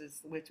Back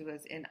which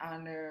was in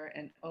honor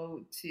and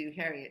ode to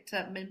Harriet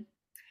Tubman.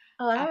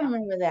 Oh, I Um,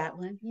 remember that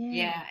one. Yeah.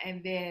 yeah,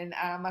 and then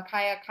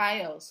Makaya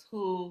Kaios,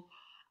 who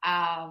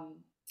um,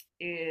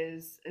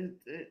 is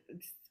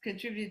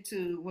contributed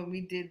to when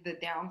we did the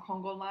Down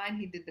Congo line.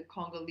 He did the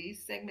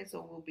Congolese segment,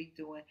 so we'll be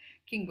doing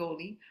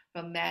Kingoli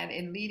from that.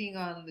 And leading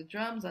on the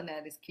drums on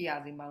that is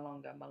Kiazi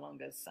Malonga,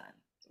 Malonga's son.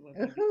 So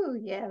we'll be, Ooh,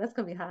 yeah, that's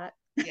gonna be hot.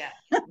 yeah.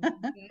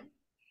 Mhm.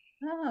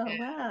 Oh, Yeah.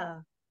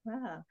 wow.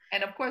 Wow.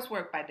 And of course,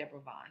 work by Deborah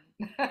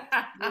Vaughn.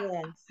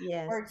 Yes,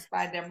 yes. Works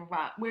by Deborah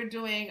Vaughn. We're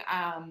doing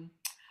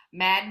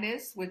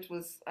Madness, which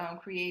was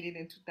created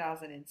in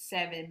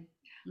 2007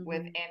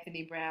 with Mm-hmm.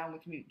 Anthony Brown,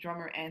 with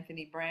drummer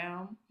Anthony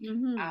Brown.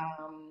 Mm-hmm.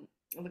 Um,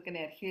 Looking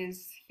at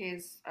his I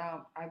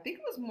think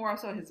it was more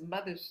so his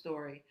mother's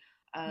story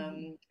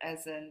Mm-hmm.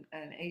 as an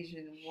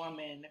Asian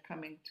woman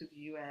coming to the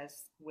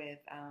U.S. with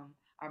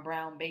a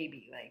brown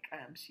baby. Like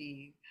her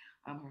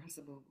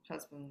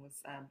husband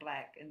was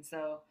black, and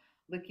so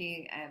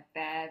looking at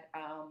that.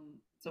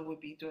 So we'll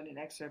be doing an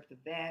excerpt of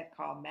that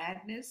called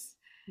Madness,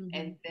 Mm-hmm.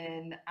 and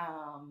then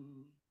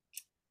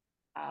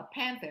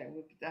Panther.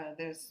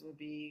 This will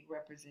be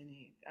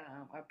representing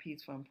a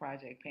piece from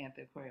Project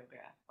Panther,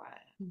 choreographed by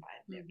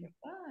Mm-hmm.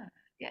 Deborah.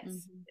 Yes,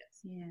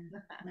 Mm-hmm. Yeah.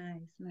 yes.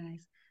 Nice,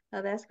 nice.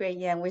 Oh, that's great.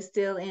 Yeah, and we're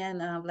still in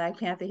Black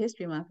Panther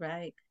History Month,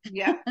 right?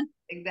 Yep,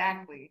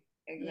 exactly,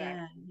 Yeah,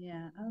 exactly.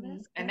 yeah. Oh, Hmm.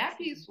 that's And that excellent.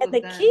 piece And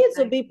was the done kids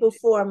will be 19.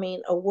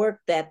 performing a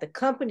work that the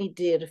company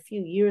did a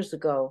few years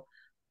ago,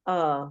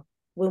 uh,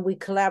 when we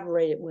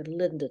collaborated with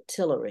Linda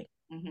Tillery.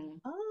 Mm-hmm.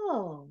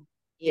 Oh,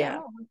 Yeah. Yeah.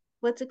 oh,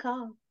 what's it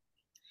called?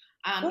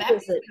 What That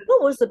was piece it?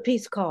 What was the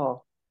piece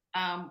called?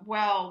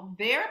 well,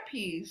 their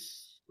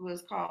piece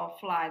was called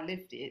Fly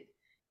Lifted,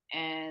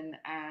 and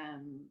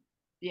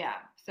yeah,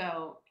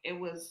 so it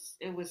was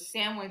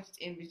sandwiched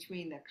in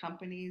between the Yeah,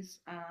 companies.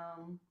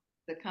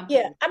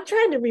 I'm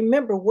trying to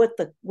remember what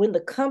the when the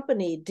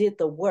company did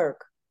the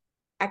work.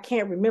 I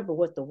can't remember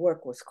what the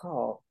work was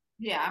called.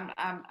 Yeah,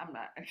 I'm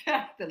not I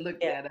have to look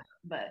Yeah. that up,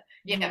 but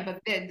yeah, Mhm.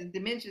 but the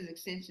Dimensions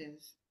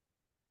Extensions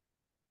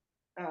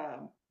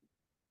um,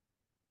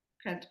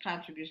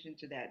 contribution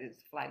to that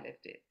is Fly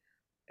Lifted.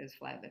 Is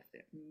Fly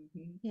Lifted.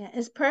 Hmm. Yeah,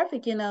 it's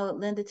perfect. You know,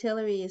 Linda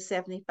Tillery is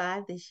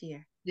 75 this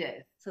year.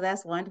 Yes. So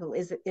that's wonderful.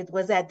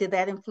 Was that, did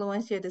that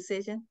influence your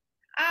decision?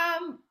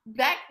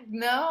 That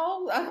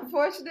no,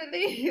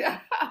 unfortunately.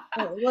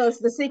 Oh, well, it's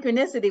the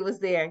synchronicity was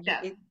there.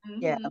 Yeah.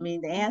 Yeah, Hmm. I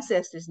mean, the Hmm.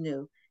 ancestors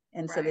knew.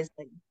 And so they Right.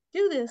 said,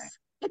 do Right. this.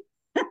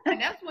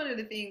 And that's one of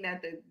the things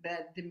that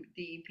the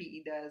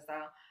DEPE does.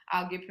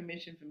 I'll get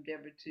permission from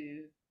Deborah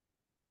to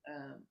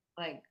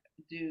like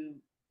do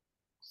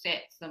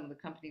set some of the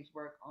company's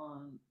work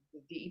on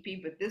the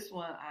DEP, but this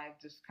one I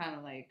just kind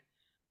of like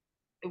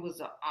it was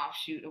an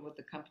offshoot of what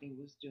the company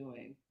was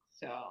doing.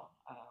 So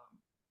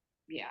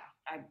yeah,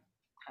 I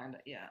kind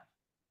of yeah.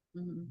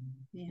 Mhm.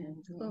 Yeah,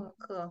 Hmm. cool,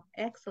 cool.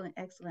 Excellent,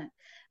 excellent.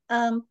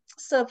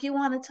 So if you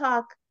want to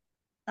talk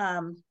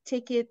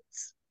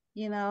tickets,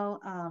 you know,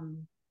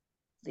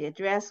 the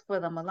address for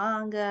the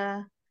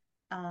Malanga,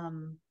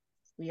 um,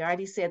 we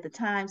already said the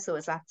time, so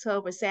it's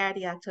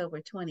Saturday,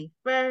 October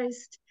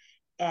 21st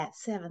at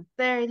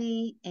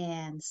 7:30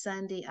 and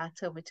Sunday,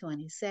 October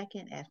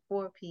 22nd at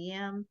 4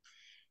 p.m.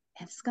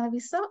 And it's gonna be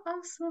so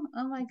awesome.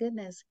 Oh my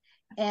goodness.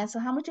 And so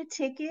how much are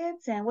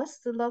tickets and what's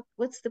the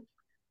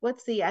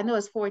I know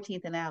it's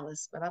 14th and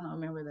Alice, but I don't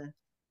remember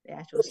the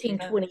actual street.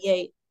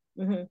 1428.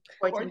 Mm-hmm.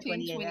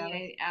 1428 Alice.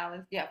 1428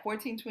 Alice, yeah,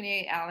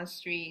 1428 Alice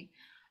Street.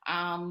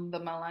 The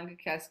Malanga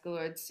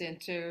Cascade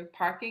Center.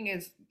 Parking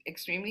is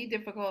extremely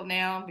difficult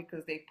now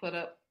because they put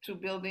up two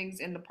buildings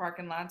in the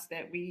parking lots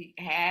that we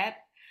had.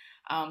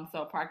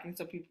 So parking,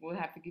 so people will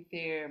have to get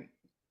there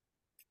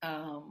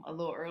a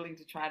little early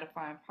to try to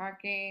find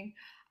parking.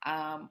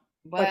 Or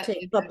But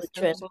take it's public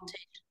accessible.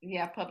 transportation.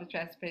 Yeah, public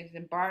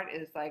transportation. BART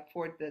is like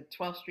for the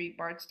 12th Street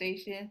BART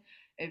station.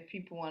 If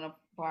people want to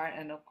BART,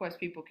 and of course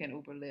people can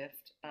Uber or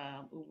Lyft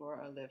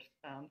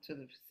to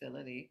the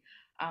facility.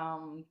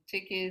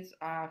 Tickets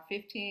are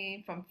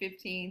 15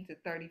 to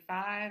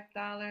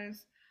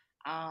 $35.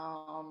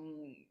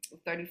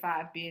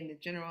 35 being the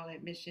general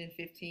admission,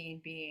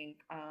 15 being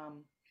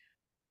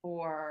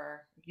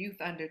for youth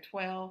under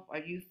 12 or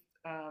youth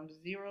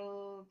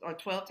 0 or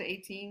 12 to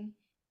 18.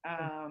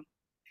 Um,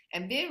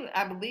 and then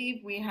I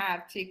believe we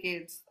have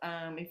tickets.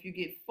 If you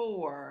get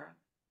four,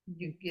 Mhm.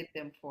 you get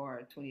them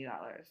for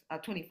 $20,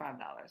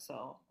 $25.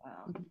 So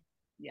Mhm.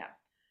 yeah,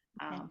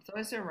 Okay. so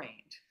it's a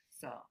range.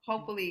 So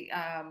hopefully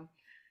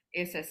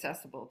it's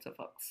accessible to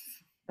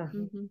folks.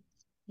 Uh-huh. Hmm.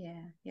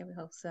 Yeah, yeah, we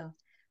hope so.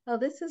 Oh,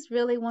 this is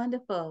really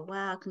wonderful.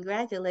 Wow,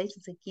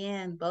 congratulations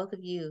again, both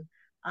of you,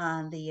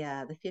 on the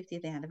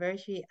 50th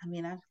anniversary. I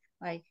mean, I'm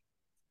like,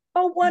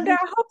 Oh, Wanda, I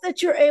hope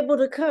that you're able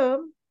to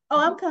come. oh,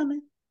 I'm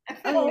coming. Oh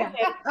Oh, yeah.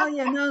 okay. Oh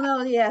yeah. No,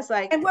 no, yes.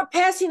 Like, And we're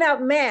passing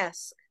out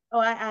masks. oh,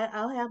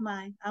 I'll have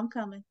mine. I'm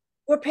coming.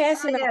 We're Oh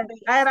passing out yeah.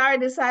 I had masks.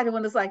 already decided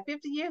when it's like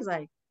 50 years,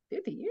 like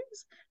 50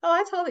 years. Oh,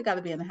 I totally got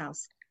to be in the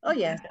house. Oh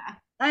yes,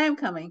 I am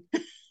coming.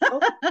 Oh,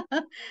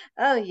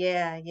 Oh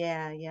yeah,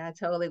 yeah, yeah. I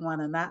totally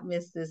want to not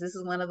miss this. This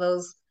is one of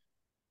those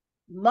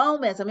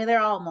moments. I mean,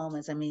 they're all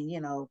moments. I mean,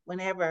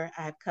 whenever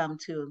I've come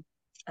to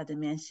a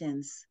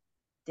Dimensions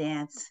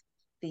dance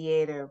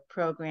theater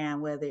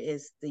program, whether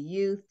it's the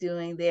youth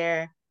doing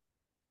their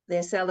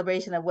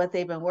celebration of what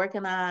they've been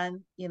working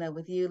on,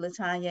 with you,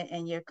 Latanya,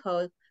 and your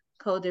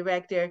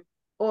co-director,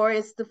 or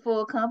it's the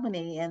full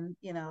company, and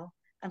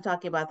I'm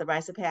talking about the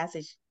Rites of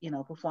Passage,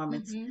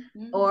 performance, Hmm.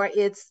 Hmm. or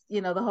it's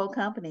the whole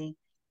company.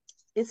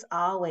 It's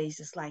always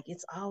like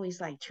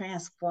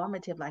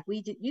transformative. Like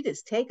you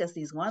just take us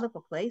these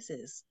wonderful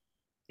places,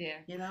 Yeah.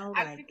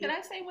 like Can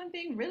I say one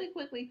thing really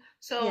quickly?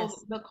 So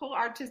yes. the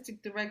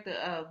co-artistic director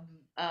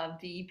of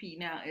DEP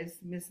now is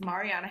Miss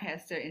Mariana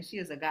Hester, and she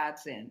is a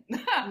godsend.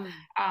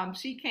 Mm,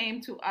 She came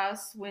to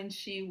us when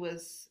she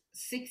was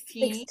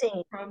 16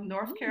 16. from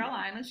North mm,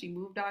 Carolina. She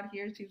moved out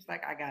here. She was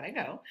like, I gotta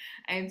go,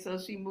 and so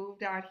she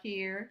moved out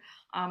here.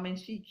 And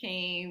she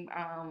came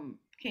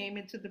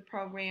into the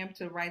program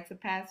to Rites of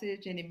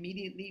Passage, and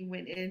immediately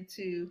went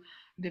into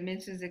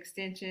Dimensions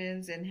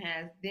Extensions, and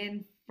has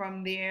then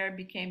from there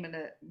became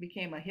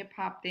a hip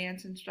hop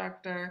dance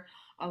instructor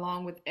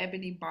along with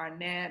Ebony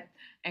Barnett,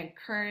 and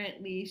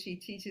currently she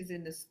teaches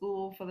in the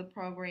school for the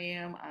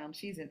program.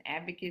 She's an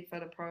advocate for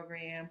the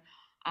program.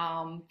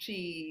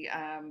 She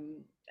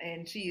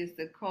and she is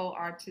the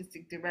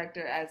co-artistic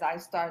director. As I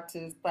start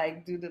to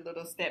like do the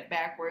little step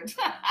backwards,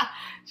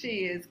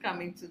 she is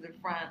coming to the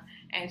front,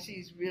 and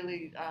she's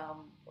really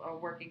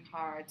working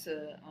hard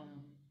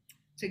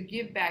to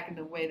give back in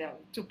the way that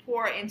to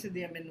pour into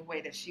them in the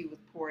way that she was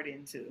poured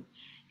into.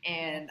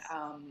 And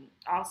yes.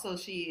 also,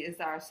 she is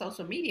our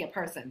social media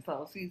person,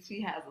 so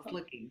she has us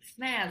looking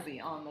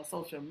snazzy on the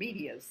social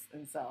medias,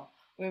 and so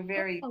we're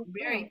very Oh, cool.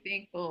 very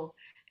thankful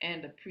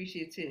and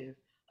appreciative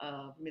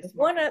of Miss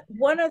One, Martin.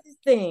 one other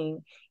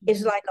thing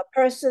is Hmm. like a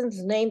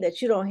person's name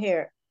that you don't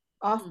hear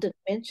Mm. often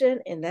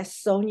mentioned, and that's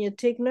Sonia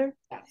Tigner.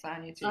 Yeah,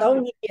 Sonia Oh. Tigner.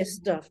 Sonia gets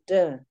stuff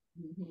done.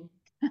 Hmm.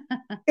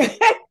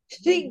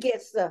 She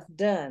gets stuff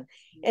done.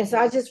 And so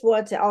Hmm. I just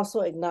want to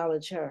also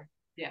acknowledge her.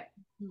 Yeah.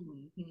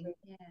 Mm. Hmm.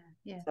 Yeah,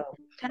 yeah. So,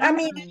 I I'm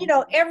mean,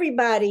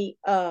 everybody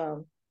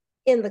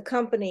in the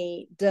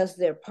company does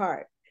their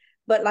part,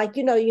 but like,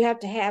 you have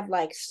to have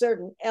like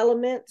certain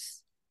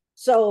elements.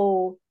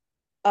 So,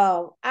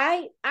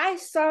 I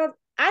saw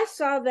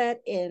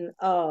that in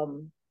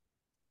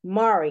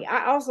Mari.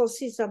 I also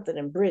see something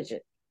in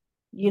Bridget.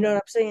 You know Hmm.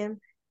 what I'm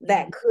saying? Hmm.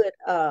 That could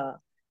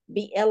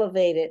be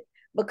elevated,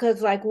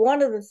 because like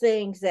one of the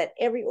things that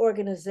every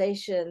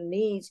organization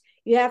needs,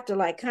 you have to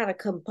like kind of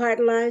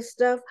compartmentalize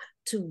stuff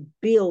to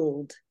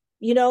build.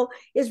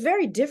 It's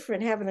very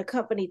different having a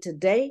company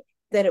today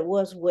than it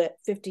was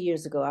 50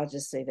 years ago. I'll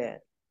just say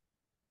that.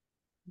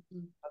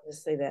 Mhm. I'll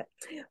just say that.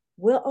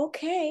 Well,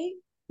 okay,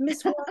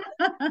 Miss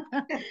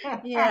Wanda.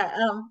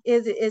 Yeah.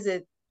 Is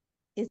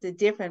it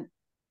different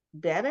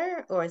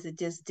better, or is it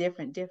just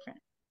different different?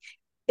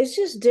 It's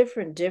just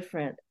different,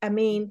 different. I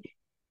mean,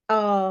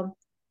 um,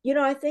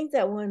 I think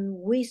that when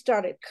we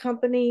started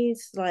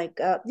companies like,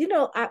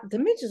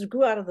 Dimensions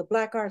grew out of the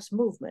Black Arts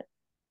movement.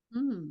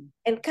 Mm.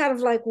 And kind of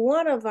like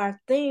one of our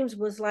themes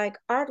was like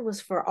art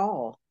was for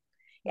all.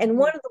 And Hmm.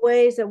 one of the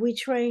ways that we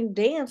trained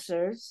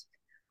dancers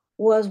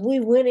was we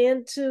went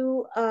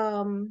into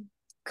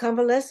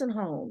convalescent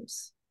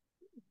homes,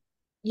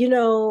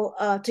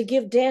 to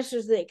give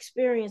dancers the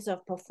experience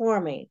of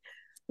performing.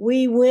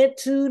 We went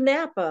to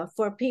Napa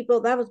for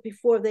people. That was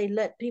before they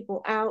let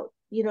people out.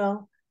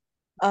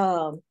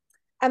 um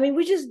I mean,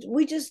 we just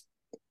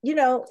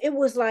it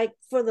was like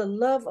for the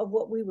love of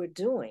what we were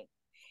doing.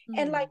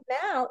 And like Mm.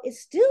 now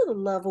it's still the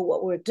love of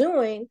what we're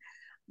doing,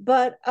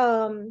 but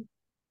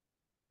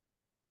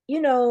you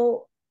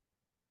know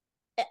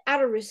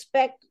out of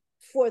respect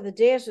for the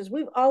dancers,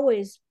 we've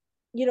always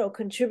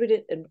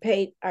contributed and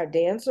paid our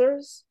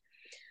dancers.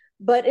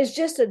 But it's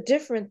just a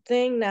different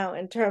thing now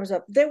in terms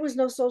of there was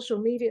no social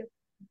media.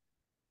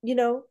 you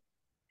know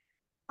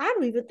I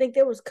don't even think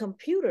there was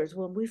computers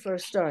when we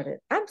first started.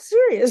 I'm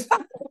serious.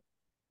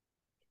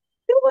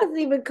 There wasn't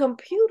even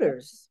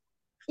computers,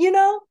 you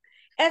know?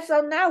 And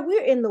so now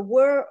we're in the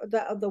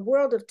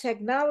world of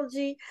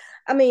technology.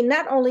 I mean,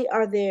 not only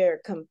are there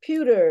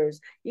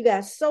computers, you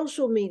got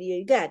social media,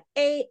 you got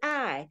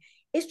AI.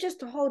 It's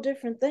just a whole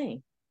different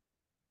thing.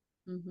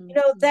 Hmm.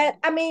 That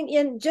I mean,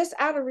 in just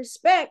out of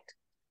respect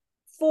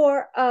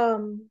for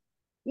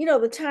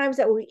the times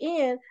that we're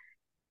in,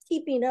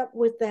 keeping up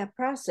with that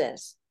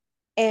process.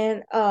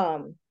 And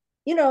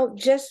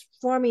just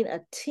forming a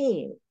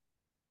team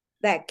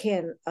that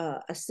can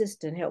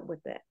assist and help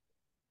with that.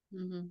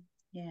 Hmm.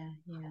 Yeah,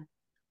 yeah.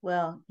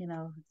 Well,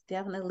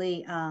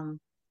 definitely,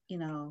 you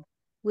know,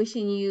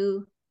 wishing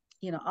you,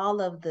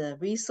 all of the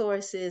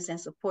resources and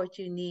support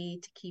you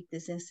need to keep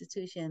this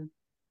institution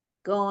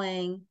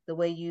going the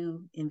way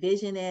you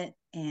envision it.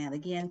 And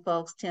again,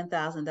 folks,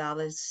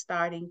 $10,000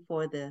 starting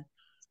for the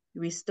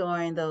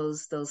restoring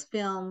those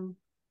film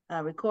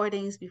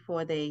recordings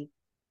before they,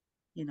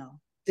 do what film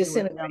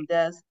Disintegrate.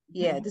 does.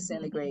 Yeah,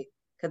 disintegrate,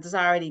 because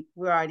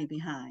we're already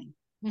behind.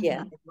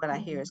 Yeah. Mhm. What I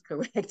hear Mhm. is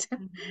correct.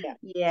 Mhm. Yeah.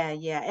 Yeah,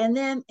 yeah. And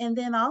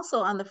then also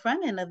on the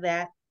front end of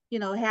that,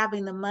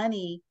 having the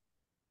money,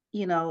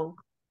 you know,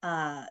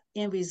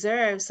 in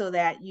reserve so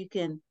that you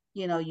can,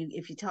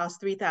 if you toss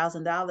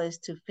 $3,000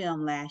 to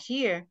film last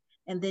year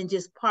and then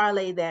just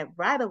parlay that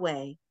right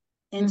away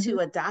Mm-hmm. into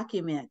a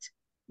document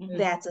Mm-hmm. Mhm.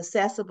 that's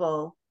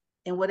accessible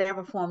in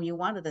whatever form you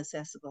want it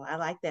accessible. I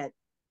like that,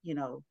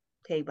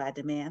 pay by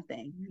demand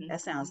thing. Mhm. That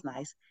Mhm. sounds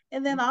nice.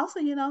 And then Mhm. also,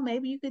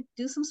 maybe you could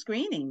do some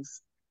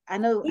screenings. I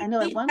know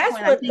at one That's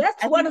point I what think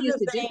that's I one think of you used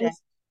the to do that.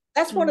 things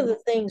that's one of Hmm.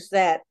 the things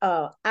that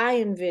I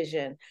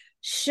envision,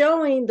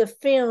 showing the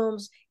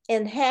films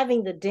and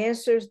having the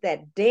dancers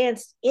that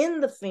danced in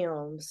the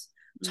films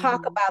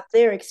talk Hmm. about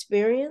their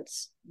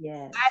experience.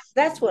 Yes,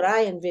 That's yes, what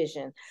I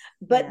envision.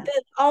 But yeah.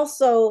 then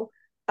also,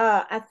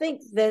 I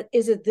think that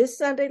is it this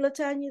Sunday,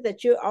 Latanya,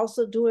 that you're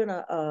also doing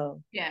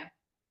Yeah.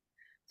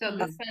 So a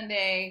this Mm.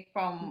 Sunday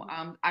from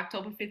Mhm.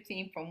 October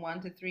 15th from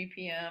 1 to 3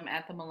 p.m.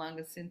 at the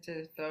Malunga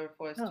Center, third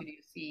floor, Oh. Studio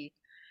C.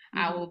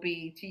 I Hmm. will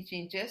be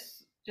teaching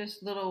just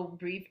little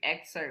brief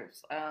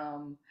excerpts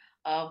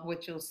of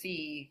what you'll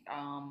see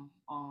on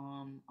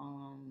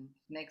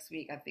next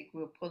week. I think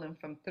we're pulling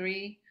from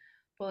three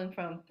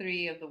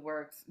of the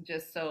works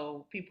just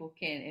so people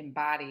can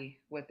embody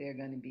what they're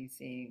going to be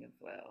seeing as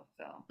well.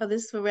 So Oh,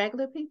 this is for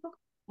regular people?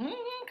 come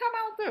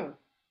on through.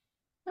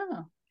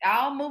 Oh,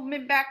 All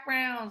movement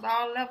backgrounds,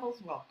 all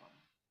levels, welcome.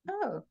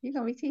 oh, you're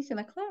gonna be teaching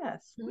a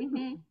class. Mm.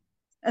 Hmm.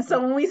 And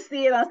so when we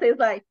see it on stage,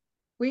 like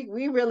we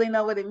really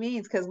know what it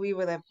means because we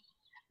would have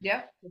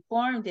Yep.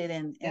 performed it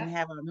and Yep.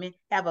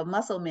 have a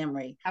muscle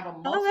memory. Have a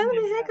Oh, muscle that'll be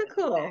memory of heck of it.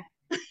 cool.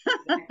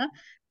 Exactly.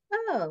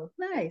 Oh,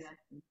 nice.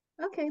 Exactly.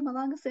 Okay,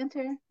 Malanga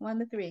Center, 1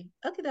 to 3.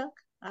 Okay, doke.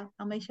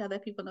 I'll make sure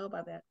that people know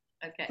about that.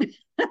 Okay.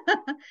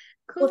 Well,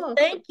 Cool, cool.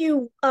 thank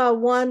you,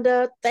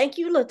 Wanda. Thank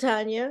you,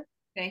 Latanya.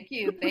 Thank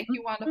you. Thank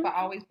you, Wanda, for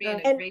always being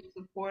So, a And great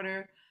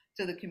supporter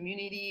to the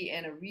community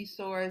and a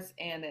resource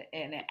and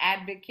an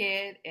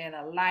advocate and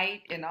a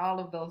light and all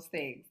of those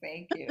things.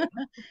 Thank you.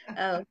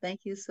 oh, thank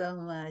you so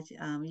much.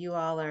 You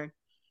all are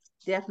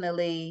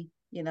definitely,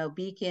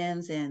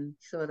 beacons and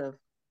sort of,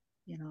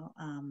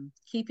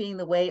 keeping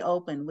the way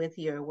open with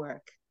your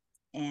work.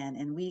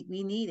 And we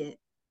need it.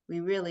 We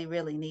really,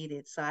 really need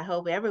it. So I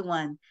hope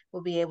everyone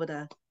will be able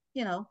to,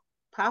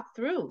 pop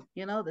through,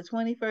 the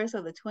 21st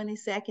or the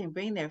 22nd,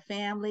 bring their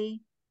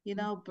family,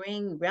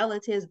 bring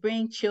relatives,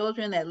 bring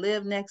children that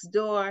live next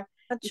door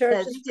because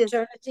churches, it just,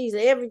 fraternities,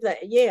 everything.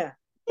 Yeah.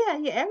 yeah,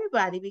 yeah,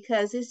 everybody,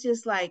 because it's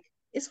just like,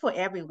 it's for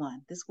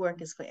everyone. This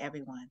work is for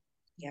everyone.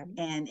 Yeah. Mhm.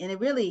 And it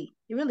really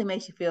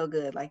makes you feel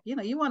good. Like,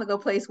 you want to go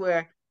place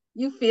where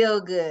you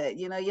feel good.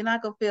 You're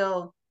not gonna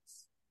feel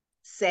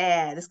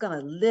sad. It's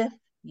gonna lift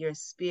your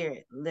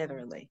spirit,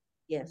 literally.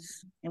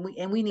 Yes.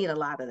 And we need a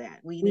lot of that.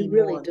 We We need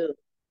really more of do. it.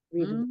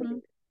 Really, Hmm. really.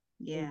 Mm.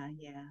 Yeah,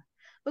 yeah.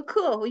 Well,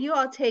 cool. Well, you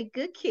all take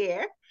good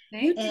care.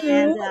 You Thank too.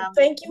 And you.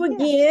 Thank you yeah.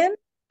 again.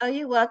 Oh,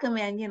 you're welcome.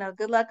 And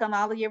good luck on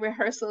all of your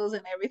rehearsals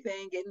and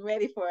everything, getting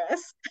ready for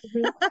us.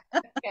 Mhm.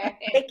 Okay.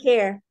 Take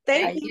care.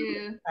 Thank All Thank you.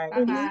 you. right.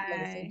 Bye Peace, Mhm.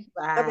 blessings.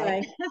 bye.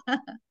 Bye Bye.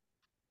 bye.